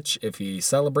with a pitch if he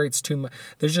celebrates too much.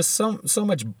 There's just so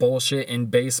much bullshit in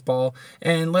baseball.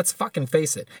 And let's fucking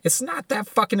face it, it's not that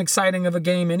fucking exciting of a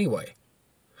game anyway.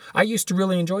 I used to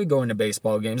really enjoy going to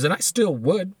baseball games, and I still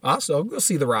would. Also, I'll go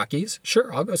see the Rockies.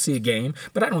 Sure, I'll go see a game,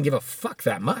 but I don't give a fuck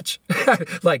that much.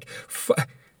 It's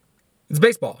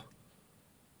baseball.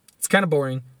 It's kind of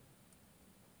boring.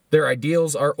 Their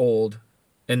ideals are old,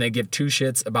 and they give 2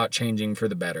 shits about changing for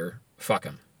the better. Fuck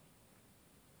them.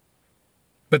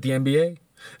 But the NBA,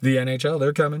 the NHL,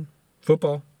 they're coming.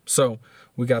 Football. So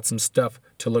we got some stuff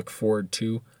to look forward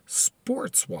to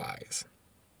sports-wise.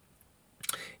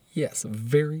 Yes,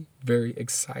 very, very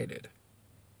excited.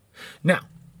 Now,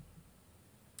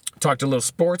 talked a little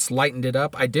sports, lightened it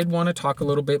up. I did want to talk a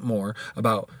little bit more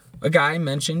about a guy I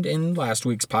mentioned in last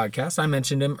week's podcast. I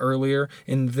mentioned him earlier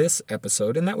in this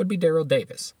episode, and that would be Daryl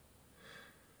Davis.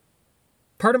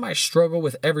 Part of my struggle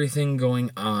with everything going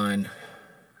on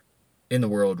in the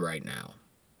world right now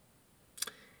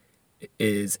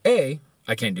is A,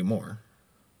 I can't do more.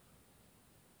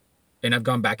 And I've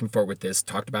gone back and forth with this,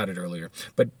 talked about it earlier.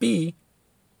 But B,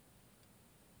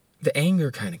 the anger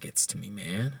kind of gets to me,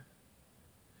 man.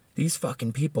 These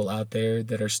fucking people out there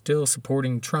that are still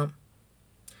supporting Trump.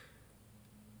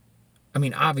 I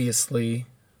mean, obviously,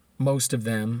 most of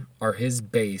them are his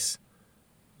base,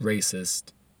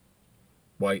 racist,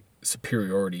 white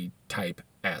superiority type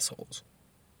assholes.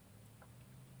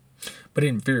 But it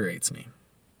infuriates me.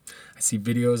 I see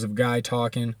videos of a guy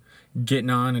getting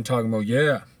on and talking about,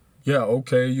 yeah,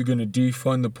 okay, you're going to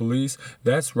defund the police.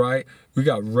 That's right. We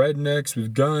got rednecks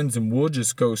with guns and we'll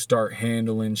just go start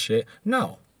handling shit.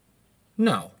 No.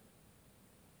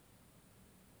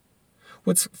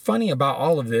 What's funny about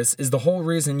all of this is the whole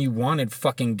reason you wanted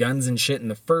fucking guns and shit in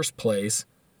the first place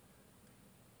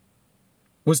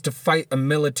was to fight a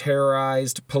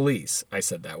militarized police. I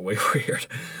said that way weird.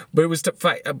 But it was to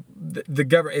fight the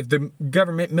government. If the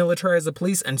government militarized the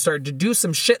police and started to do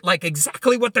some shit like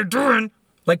exactly what they're doing,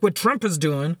 like what Trump is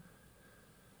doing,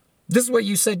 This is what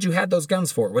you said you had those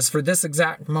guns for, was for this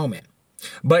exact moment.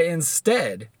 But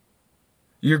instead,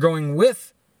 you're going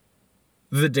with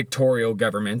the dictatorial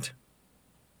government.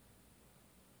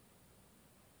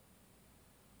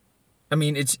 I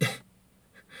mean, it's...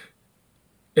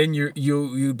 And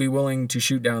you'd be willing to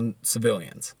shoot down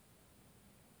civilians.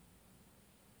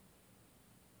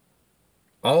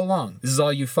 All along, this is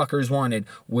all you fuckers wanted,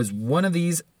 was one of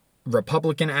these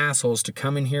Republican assholes to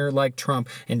come in here like Trump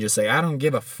and just say, I don't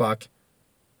give a fuck,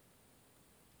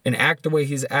 and act the way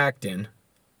he's acting.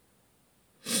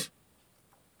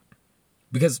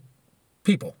 Because,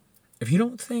 people, if you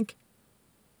don't think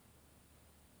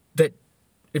that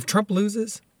if Trump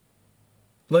loses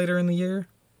later in the year,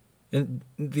 in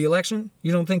the election,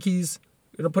 you don't think he's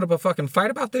going to put up a fucking fight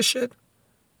about this shit?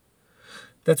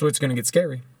 That's where it's going to get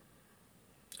scary.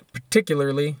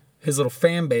 Particularly his little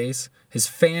fan base, his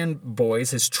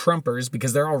fanboys, his Trumpers,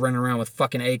 because they're all running around with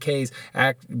fucking AKs,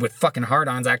 with fucking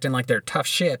hard-ons, acting like they're tough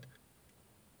shit.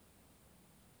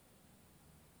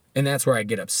 And that's where I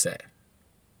get upset.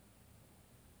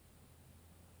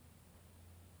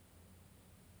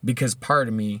 Because part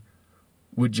of me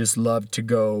would just love to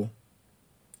go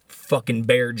fucking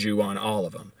bear Jew on all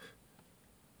of them.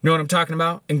 Know what I'm talking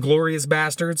about? Inglourious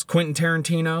Bastards, Quentin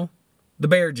Tarantino, the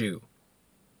bear Jew.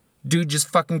 Dude just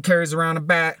fucking carries around a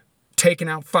bat, taking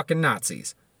out fucking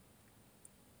Nazis.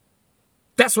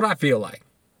 That's what I feel like.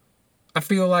 I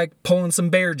feel like pulling some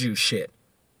bear Jew shit.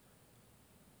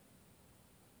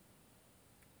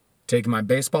 Taking my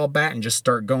baseball bat and just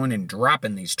start going and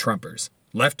dropping these Trumpers.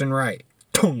 Left and right.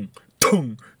 Tung,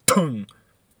 tung, tung.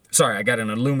 Sorry, I got an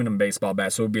aluminum baseball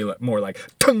bat, so it would be more like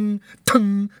tung,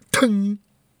 tung, tung.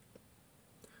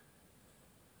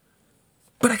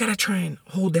 But I gotta try and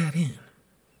hold that in.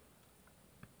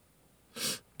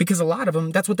 Because a lot of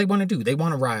them, that's what they want to do. They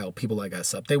want to rile people like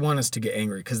us up. They want us to get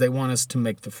angry because they want us to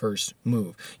make the first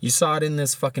move. You saw it in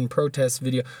this fucking protest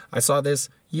video. I saw this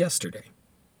yesterday.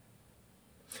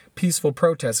 Peaceful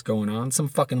protests going on. Some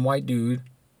fucking white dude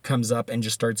comes up and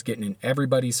just starts getting in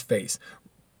everybody's face.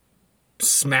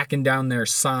 Smacking down their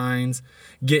signs,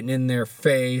 getting in their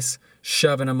face,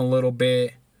 shoving them a little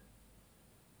bit.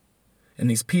 And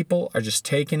these people are just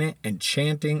taking it and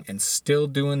chanting and still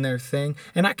doing their thing.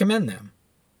 And I commend them.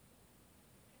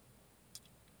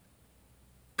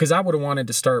 Because I would have wanted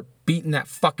to start beating that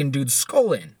fucking dude's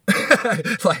skull in.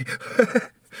 Like,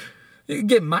 you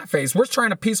get in my face. We're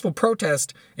trying a peaceful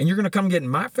protest, and you're going to come get in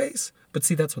my face? But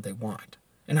see, that's what they want.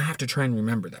 And I have to try and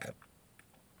remember that.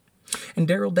 And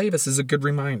Daryl Davis is a good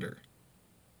reminder.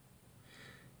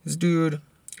 This dude,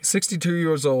 62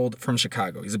 years old, from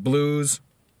Chicago. He's a blues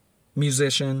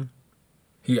musician.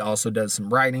 He also does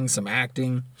some writing, some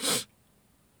acting.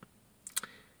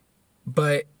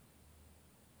 But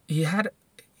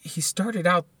he started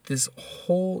out this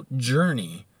whole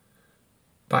journey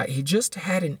he just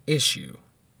had an issue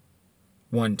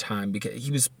one time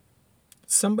because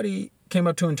somebody came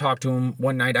up to him and talked to him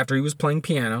one night after he was playing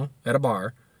piano at a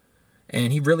bar,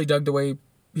 and he really dug the way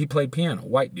he played piano.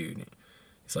 White dude.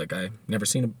 He's like, I've never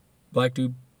seen a black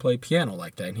dude play piano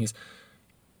like that. And he's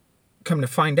come to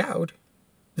find out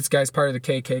this guy's part of the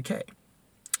KKK.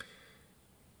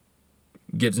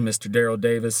 Gives Mr. Daryl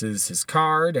Davis his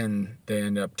card, and they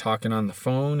end up talking on the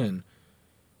phone, and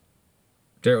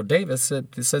Daryl Davis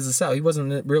says this out. He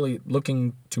wasn't really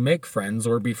looking to make friends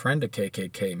or befriend a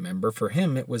KKK member. For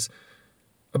him, it was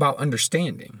about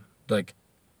understanding. Like,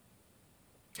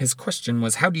 his question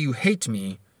was, how do you hate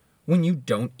me when you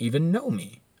don't even know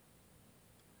me?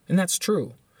 And that's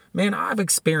true. Man, I've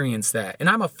experienced that, and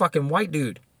I'm a fucking white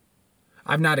dude.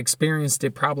 I've not experienced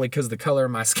it probably because of the color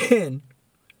of my skin.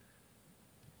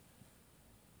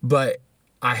 But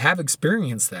I have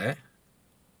experienced that.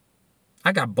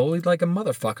 I got bullied like a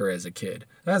motherfucker as a kid.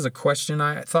 That was a question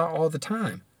I thought all the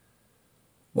time.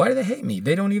 Why do they hate me?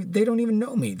 They don't even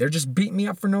know me. They're just beating me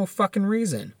up for no fucking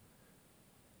reason.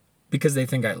 Because they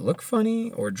think I look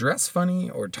funny or dress funny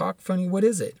or talk funny. What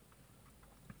is it?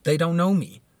 They don't know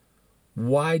me.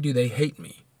 Why do they hate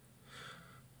me?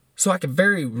 So I can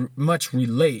very much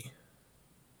relate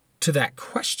to that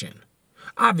question.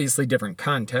 Obviously different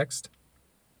context.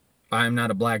 I'm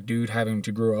not a black dude having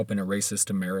to grow up in a racist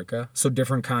America, so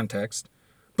different context.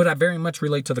 But I very much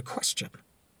relate to the question.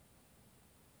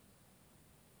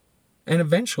 And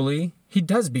eventually, he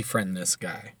does befriend this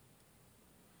guy.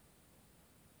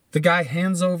 The guy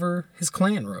hands over his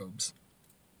Klan robes.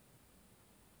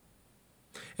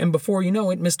 And before you know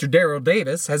it, Mr. Daryl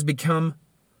Davis has become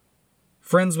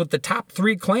friends with the top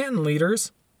 3 Klan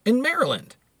leaders in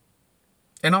Maryland.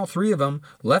 And all 3 of them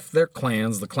left their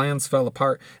clans. The clans fell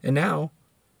apart. And now,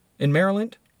 in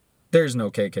Maryland, there's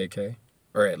no KKK.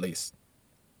 Or at least,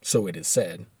 so it is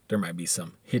said. There might be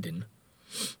some hidden.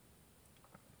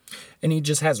 And he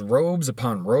just has robes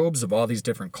upon robes of all these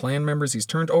different clan members. He's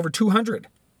turned over 200.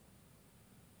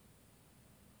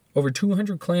 Over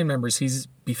 200 clan members he's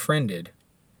befriended.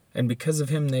 And because of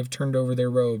him, they've turned over their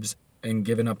robes and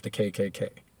given up the KKK.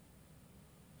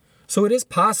 So it is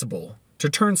possible to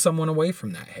turn someone away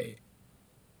from that hate.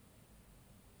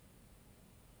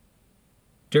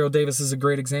 Daryl Davis is a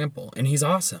great example, and he's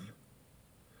awesome.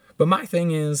 But my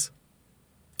thing is,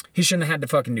 he shouldn't have had to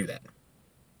fucking do that.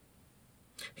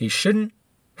 He shouldn't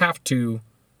have to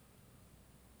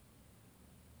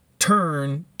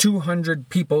turn 200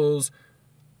 people's,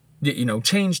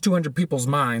 change 200 people's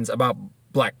minds about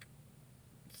black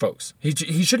folks. He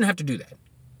shouldn't have to do that.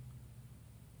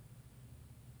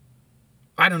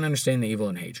 I don't understand the evil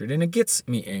and hatred, and it gets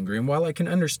me angry. And while I can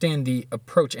understand the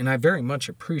approach, and I very much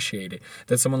appreciate it,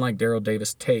 that someone like Daryl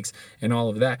Davis takes and all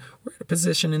of that, we're at a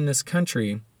position in this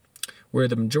country where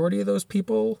the majority of those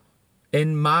people,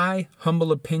 in my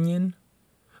humble opinion,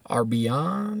 are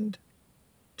beyond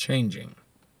changing.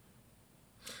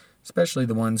 Especially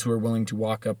the ones who are willing to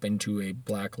walk up into a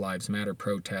Black Lives Matter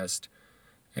protest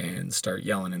and start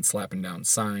yelling and slapping down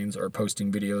signs or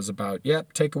posting videos about,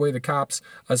 yep, take away the cops,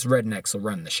 us rednecks will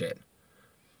run the shit.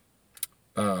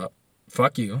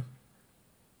 Fuck you.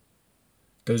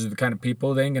 Those are the kind of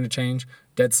people, they ain't gonna change,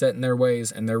 dead set in their ways,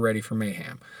 and they're ready for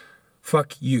mayhem.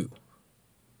 Fuck you.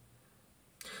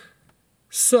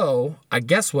 So, I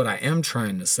guess what I am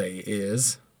trying to say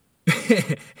is,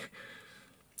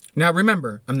 now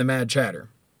remember, I'm the mad chatter.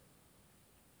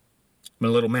 I'm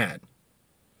a little mad.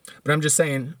 But I'm just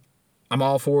saying, I'm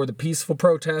all for the peaceful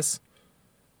protests,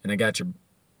 and I got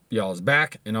y'all's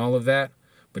back and all of that.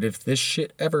 But if this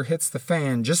shit ever hits the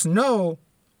fan, just know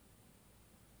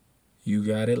you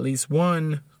got at least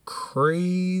one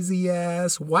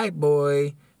crazy-ass white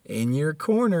boy in your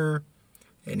corner,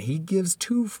 and he gives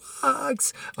two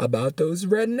fucks about those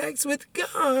rednecks with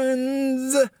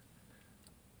guns.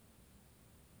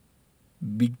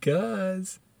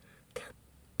 Because they're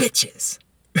bitches.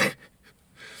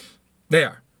 They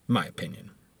are, in my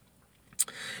opinion.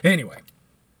 Anyway,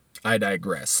 I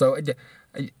digress. So,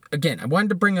 again, I wanted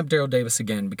to bring up Daryl Davis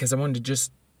again because I wanted to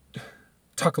just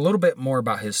talk a little bit more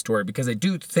about his story because I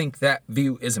do think that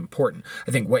view is important.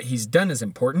 I think what he's done is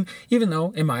important, even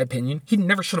though, in my opinion, he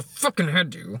never should have fucking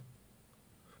had to.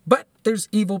 But there's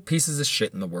evil pieces of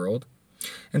shit in the world.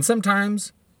 And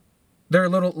sometimes they're a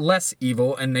little less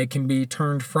evil and they can be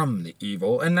turned from the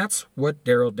evil. And that's what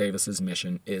Daryl Davis's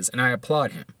mission is. And I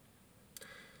applaud him.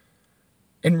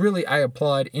 And really, I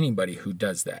applaud anybody who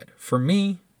does that. For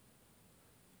me,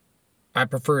 I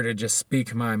prefer to just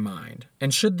speak my mind.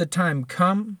 And should the time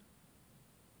come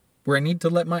where I need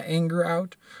to let my anger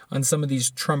out on some of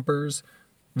these Trumpers,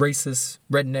 racist,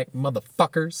 redneck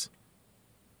motherfuckers,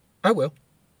 I will.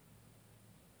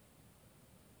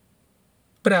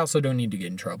 But I also don't need to get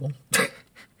in trouble.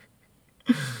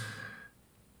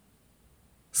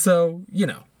 So,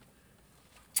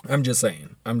 I'm just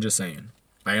saying.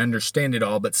 I understand it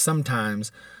all, but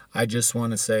sometimes I just want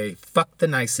to say, fuck the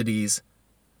niceties,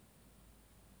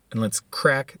 and let's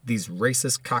crack these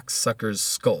racist cocksuckers'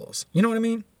 skulls. You know what I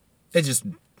mean? It's just,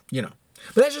 But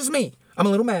that's just me. I'm a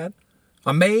little mad.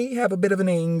 I may have a bit of an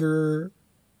anger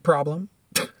problem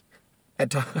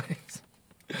at times.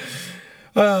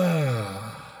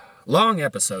 Long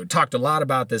episode. Talked a lot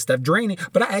about this stuff. Draining.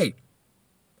 But I've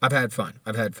had fun.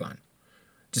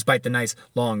 Despite the nice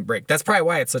long break. That's probably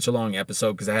why it's such a long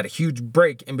episode, because I had a huge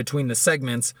break in between the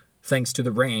segments thanks to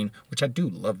the rain, which I do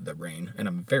love the rain, and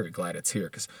I'm very glad it's here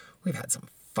because we've had some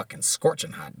fucking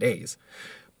scorching hot days.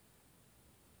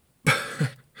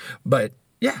 But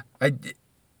yeah,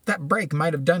 that break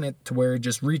might have done it to where it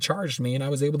just recharged me and I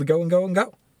was able to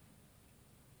go.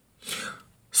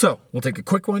 So we'll take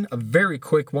a very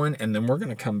quick one, and then we're going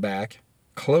to come back,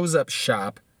 close up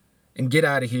shop, and get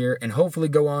out of here and hopefully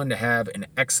go on to have an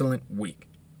excellent week.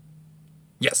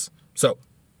 Yes. So,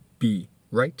 be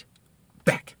right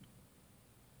back.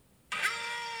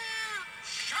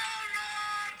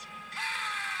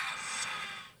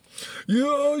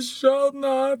 You shall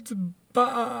not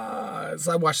pass.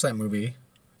 I watched that movie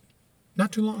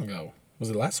not too long ago. Was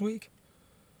it last week?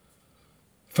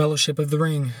 Fellowship of the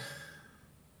Ring.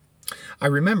 I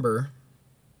remember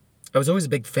I was always a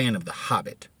big fan of The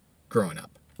Hobbit growing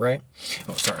up. Right?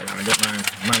 Oh, sorry. I'm going to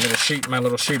get my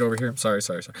little sheet over here. Sorry.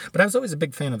 But I was always a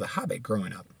big fan of The Hobbit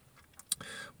growing up.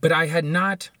 But I had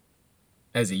not,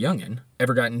 as a youngin',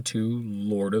 ever gotten to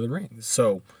Lord of the Rings.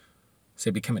 So,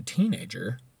 say, become a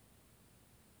teenager,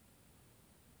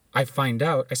 I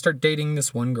start dating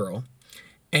this one girl,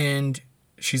 and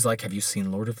she's like, have you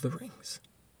seen Lord of the Rings?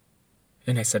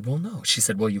 And I said, well, no. She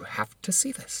said, well, you have to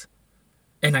see this.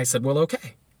 And I said, well,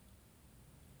 okay.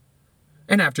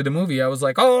 And after the movie, I was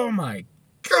like, oh my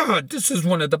God, this is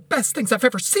one of the best things I've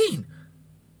ever seen.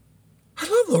 I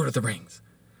love Lord of the Rings.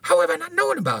 How have I not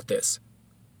known about this?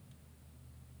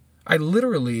 I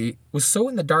literally was so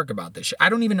in the dark about this shit. I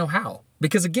don't even know how.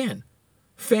 Because again,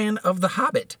 fan of The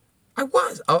Hobbit. I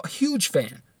was a huge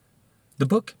fan. The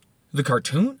book, the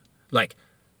cartoon, like,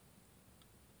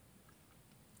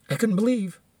 I couldn't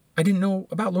believe I didn't know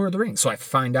about Lord of the Rings. So I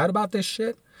find out about this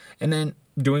shit, and then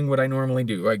doing what I normally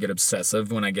do. I get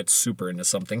obsessive when I get super into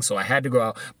something. So I had to go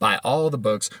out, buy all the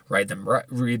books, read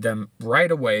them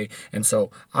right away. And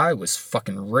so I was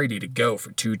fucking ready to go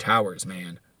for Two Towers,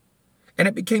 man. And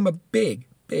it became a big,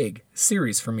 big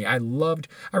series for me. I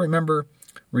remember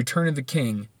Return of the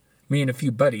King. Me and a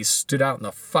few buddies stood out in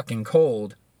the fucking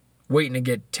cold waiting to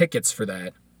get tickets for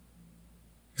that.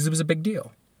 Because it was a big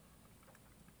deal.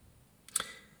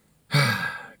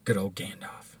 Good old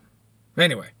Gandalf.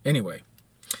 Anyway.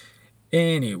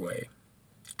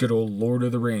 Good old Lord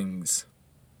of the Rings.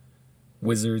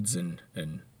 Wizards and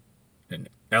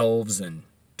elves and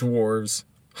dwarves.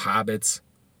 Hobbits.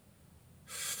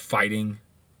 Fighting.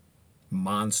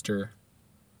 Monster.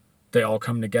 They all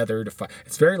come together to fight.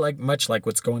 It's very much like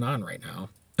what's going on right now.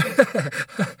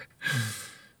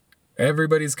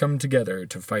 Everybody's come together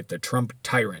to fight the Trump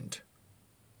tyrant.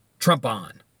 Trump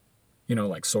on. You know,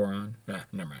 like Sauron.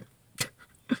 Never mind.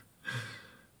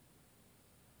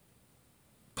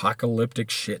 Apocalyptic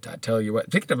shit, I tell you what.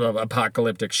 Speaking of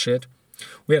apocalyptic shit,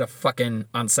 we had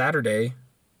on Saturday,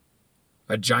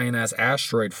 a giant-ass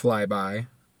asteroid fly by.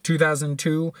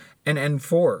 2002, an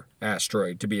N4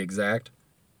 asteroid, to be exact.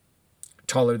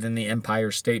 Taller than the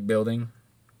Empire State Building.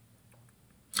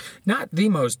 Not the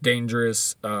most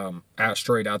dangerous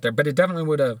asteroid out there, but it definitely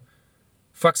would have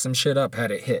fucked some shit up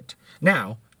had it hit.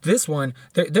 Now, this one,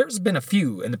 there's been a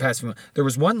few in the past few months. There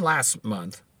was one last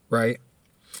month, right?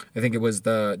 I think it was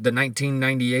the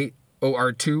 1998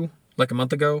 OR2, like a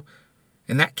month ago.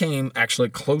 And that came actually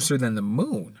closer than the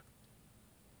moon.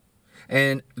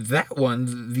 And that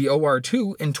one, the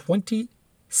OR2 in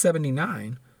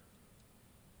 2079,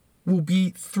 will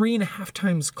be 3.5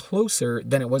 times closer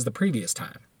than it was the previous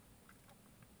time.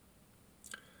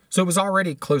 So it was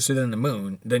already closer than the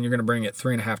moon, then you're going to bring it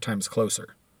 3.5 times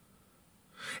closer.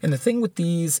 And the thing with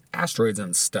these asteroids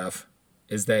and stuff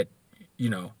is that,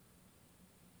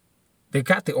 they've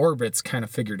got the orbits kind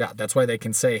of figured out. That's why they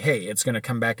can say, hey, it's going to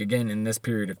come back again in this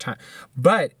period of time.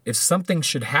 But if something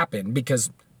should happen,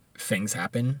 because things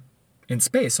happen in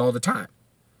space all the time,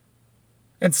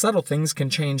 and subtle things can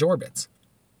change orbits.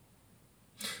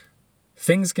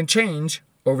 Things can change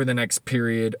over the next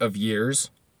period of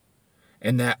years,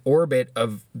 and that orbit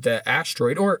of the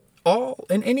asteroid, or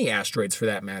any asteroids for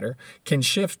that matter, can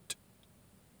shift,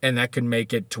 and that could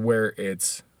make it to where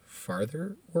it's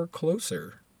farther or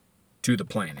closer to the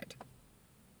planet.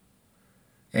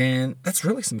 And that's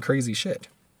really some crazy shit.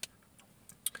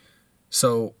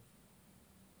 So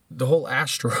the whole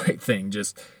asteroid thing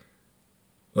just,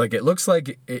 it looks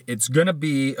like it's going to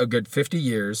be a good 50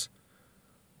 years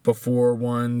before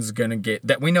one's going to get,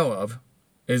 that we know of,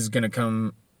 is going to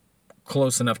come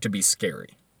close enough to be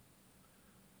scary.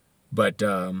 But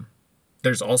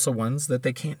there's also ones that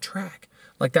they can't track.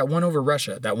 Like that one over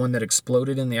Russia, that one that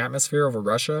exploded in the atmosphere over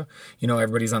Russia.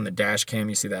 Everybody's on the dash cam.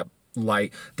 You see that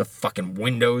light, the fucking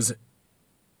windows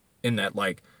in that,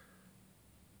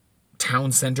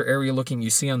 town center area looking,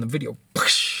 you see on the video.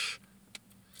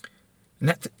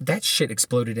 And that shit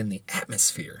exploded in the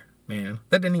atmosphere, man.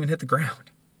 That didn't even hit the ground.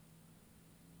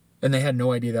 And they had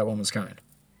no idea that one was coming.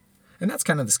 And that's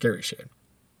kind of the scary shit.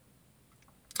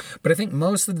 But I think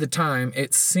most of the time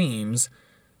it seems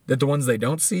that the ones they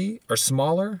don't see are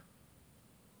smaller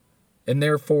and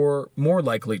therefore more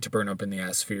likely to burn up in the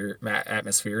atmosphere,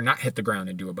 not hit the ground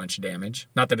and do a bunch of damage.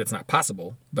 Not that it's not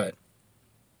possible, but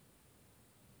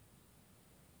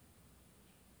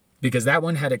because that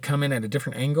one had to come in at a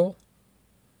different angle,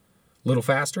 a little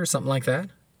faster, something like that.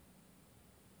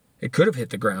 It could have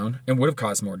hit the ground and would have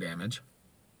caused more damage.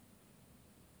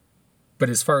 But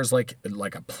as far as like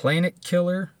a planet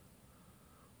killer,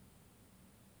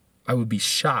 I would be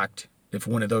shocked if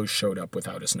one of those showed up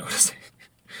without us noticing.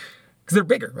 Because they're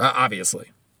bigger,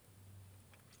 obviously.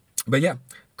 But yeah,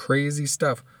 crazy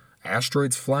stuff.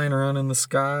 Asteroids flying around in the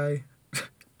sky.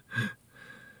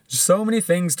 So many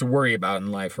things to worry about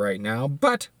in life right now,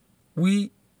 but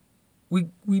we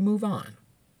move on.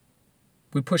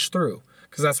 We push through,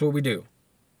 because that's what we do.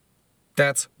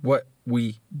 That's what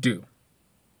we do.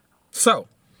 So,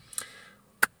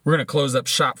 we're going to close up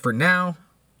shop for now.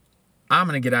 I'm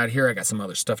going to get out of here. I got some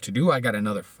other stuff to do. I got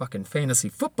another fucking fantasy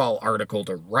football article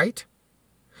to write.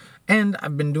 And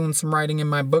I've been doing some writing in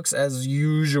my books as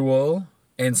usual.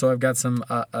 And so I've got some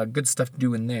good stuff to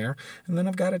do in there. And then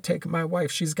I've got to take my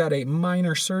wife. She's got a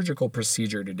minor surgical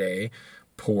procedure today.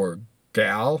 Poor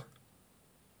gal.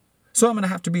 So I'm going to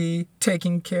have to be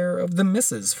taking care of the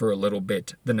missus for a little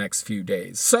bit the next few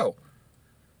days. So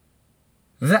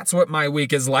that's what my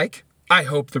week is like. I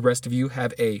hope the rest of you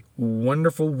have a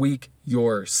wonderful week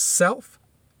yourself.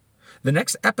 The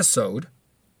next episode,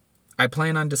 I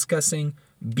plan on discussing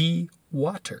Be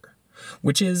Water,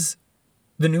 which is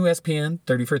the new ESPN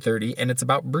 30 for 30, and it's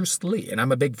about Bruce Lee. And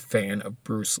I'm a big fan of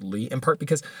Bruce Lee, in part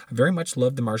because I very much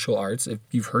love the martial arts. If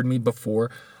you've heard me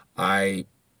before, I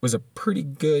was pretty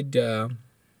good at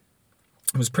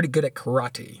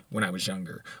karate when I was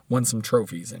younger. Won some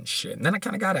trophies and shit. And then I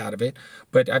kind of got out of it.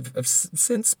 But I've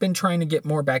since been trying to get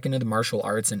more back into the martial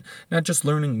arts and not just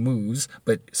learning moves,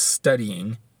 but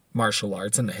studying martial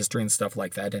arts and the history and stuff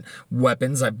like that. And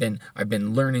weapons, I've been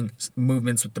learning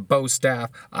movements with the bow staff.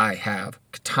 I have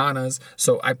katanas.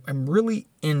 So I'm really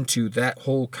into that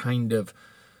whole kind of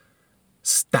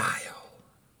style.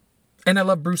 And I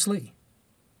love Bruce Lee.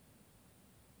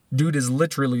 Dude is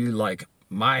literally like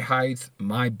my height,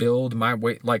 my build, my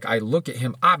weight. Like, I look at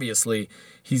him, obviously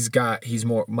he's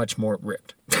much more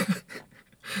ripped.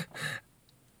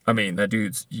 I mean, that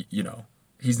dude's,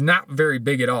 he's not very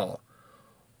big at all,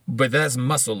 but there's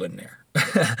muscle in there.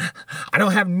 I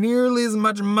don't have nearly as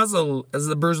much muscle as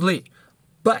the Bruce Lee,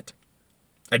 but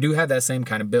I do have that same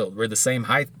kind of build. We're the same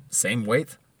height, same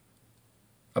weight,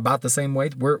 about the same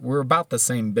weight. We're about the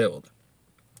same build.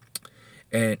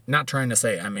 And not trying to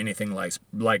say I'm anything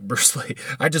like Bruce Lee.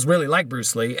 I just really like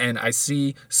Bruce Lee, and I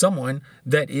see someone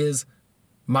that is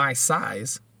my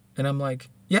size, and I'm like,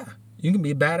 yeah, you can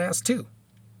be a badass too.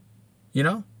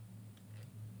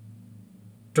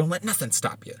 Don't let nothing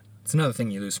stop you. It's another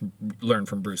thing you learn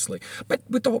from Bruce Lee. But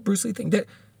with the whole Bruce Lee thing, that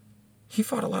he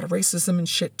fought a lot of racism and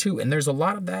shit too, and there's a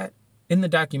lot of that in the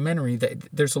documentary. That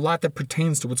there's a lot that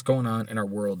pertains to what's going on in our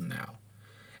world now,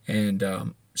 and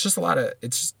it's just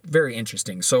very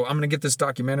interesting. So I'm going to get this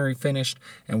documentary finished,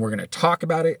 and we're going to talk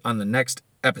about it on the next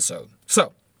episode.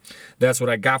 So that's what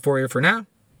I got for you for now.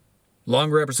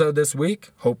 Longer episode this week.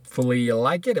 Hopefully you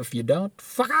like it. If you don't,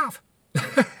 fuck off.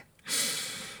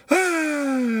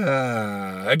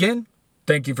 Again,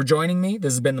 thank you for joining me.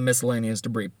 This has been the Miscellaneous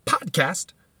Debris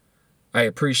Podcast. I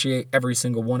appreciate every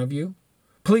single one of you.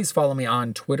 Please follow me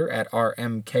on Twitter at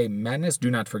RMKMadness.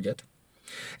 Do not forget.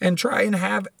 And try and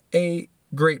have a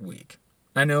great week.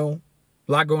 I know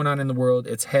a lot going on in the world.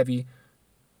 It's heavy,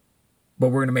 but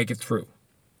we're going to make it through.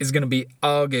 It's going to be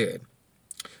all good.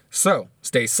 So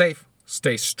stay safe,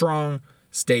 stay strong,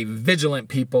 stay vigilant,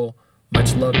 people.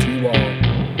 Much love to you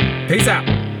all. Peace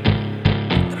out.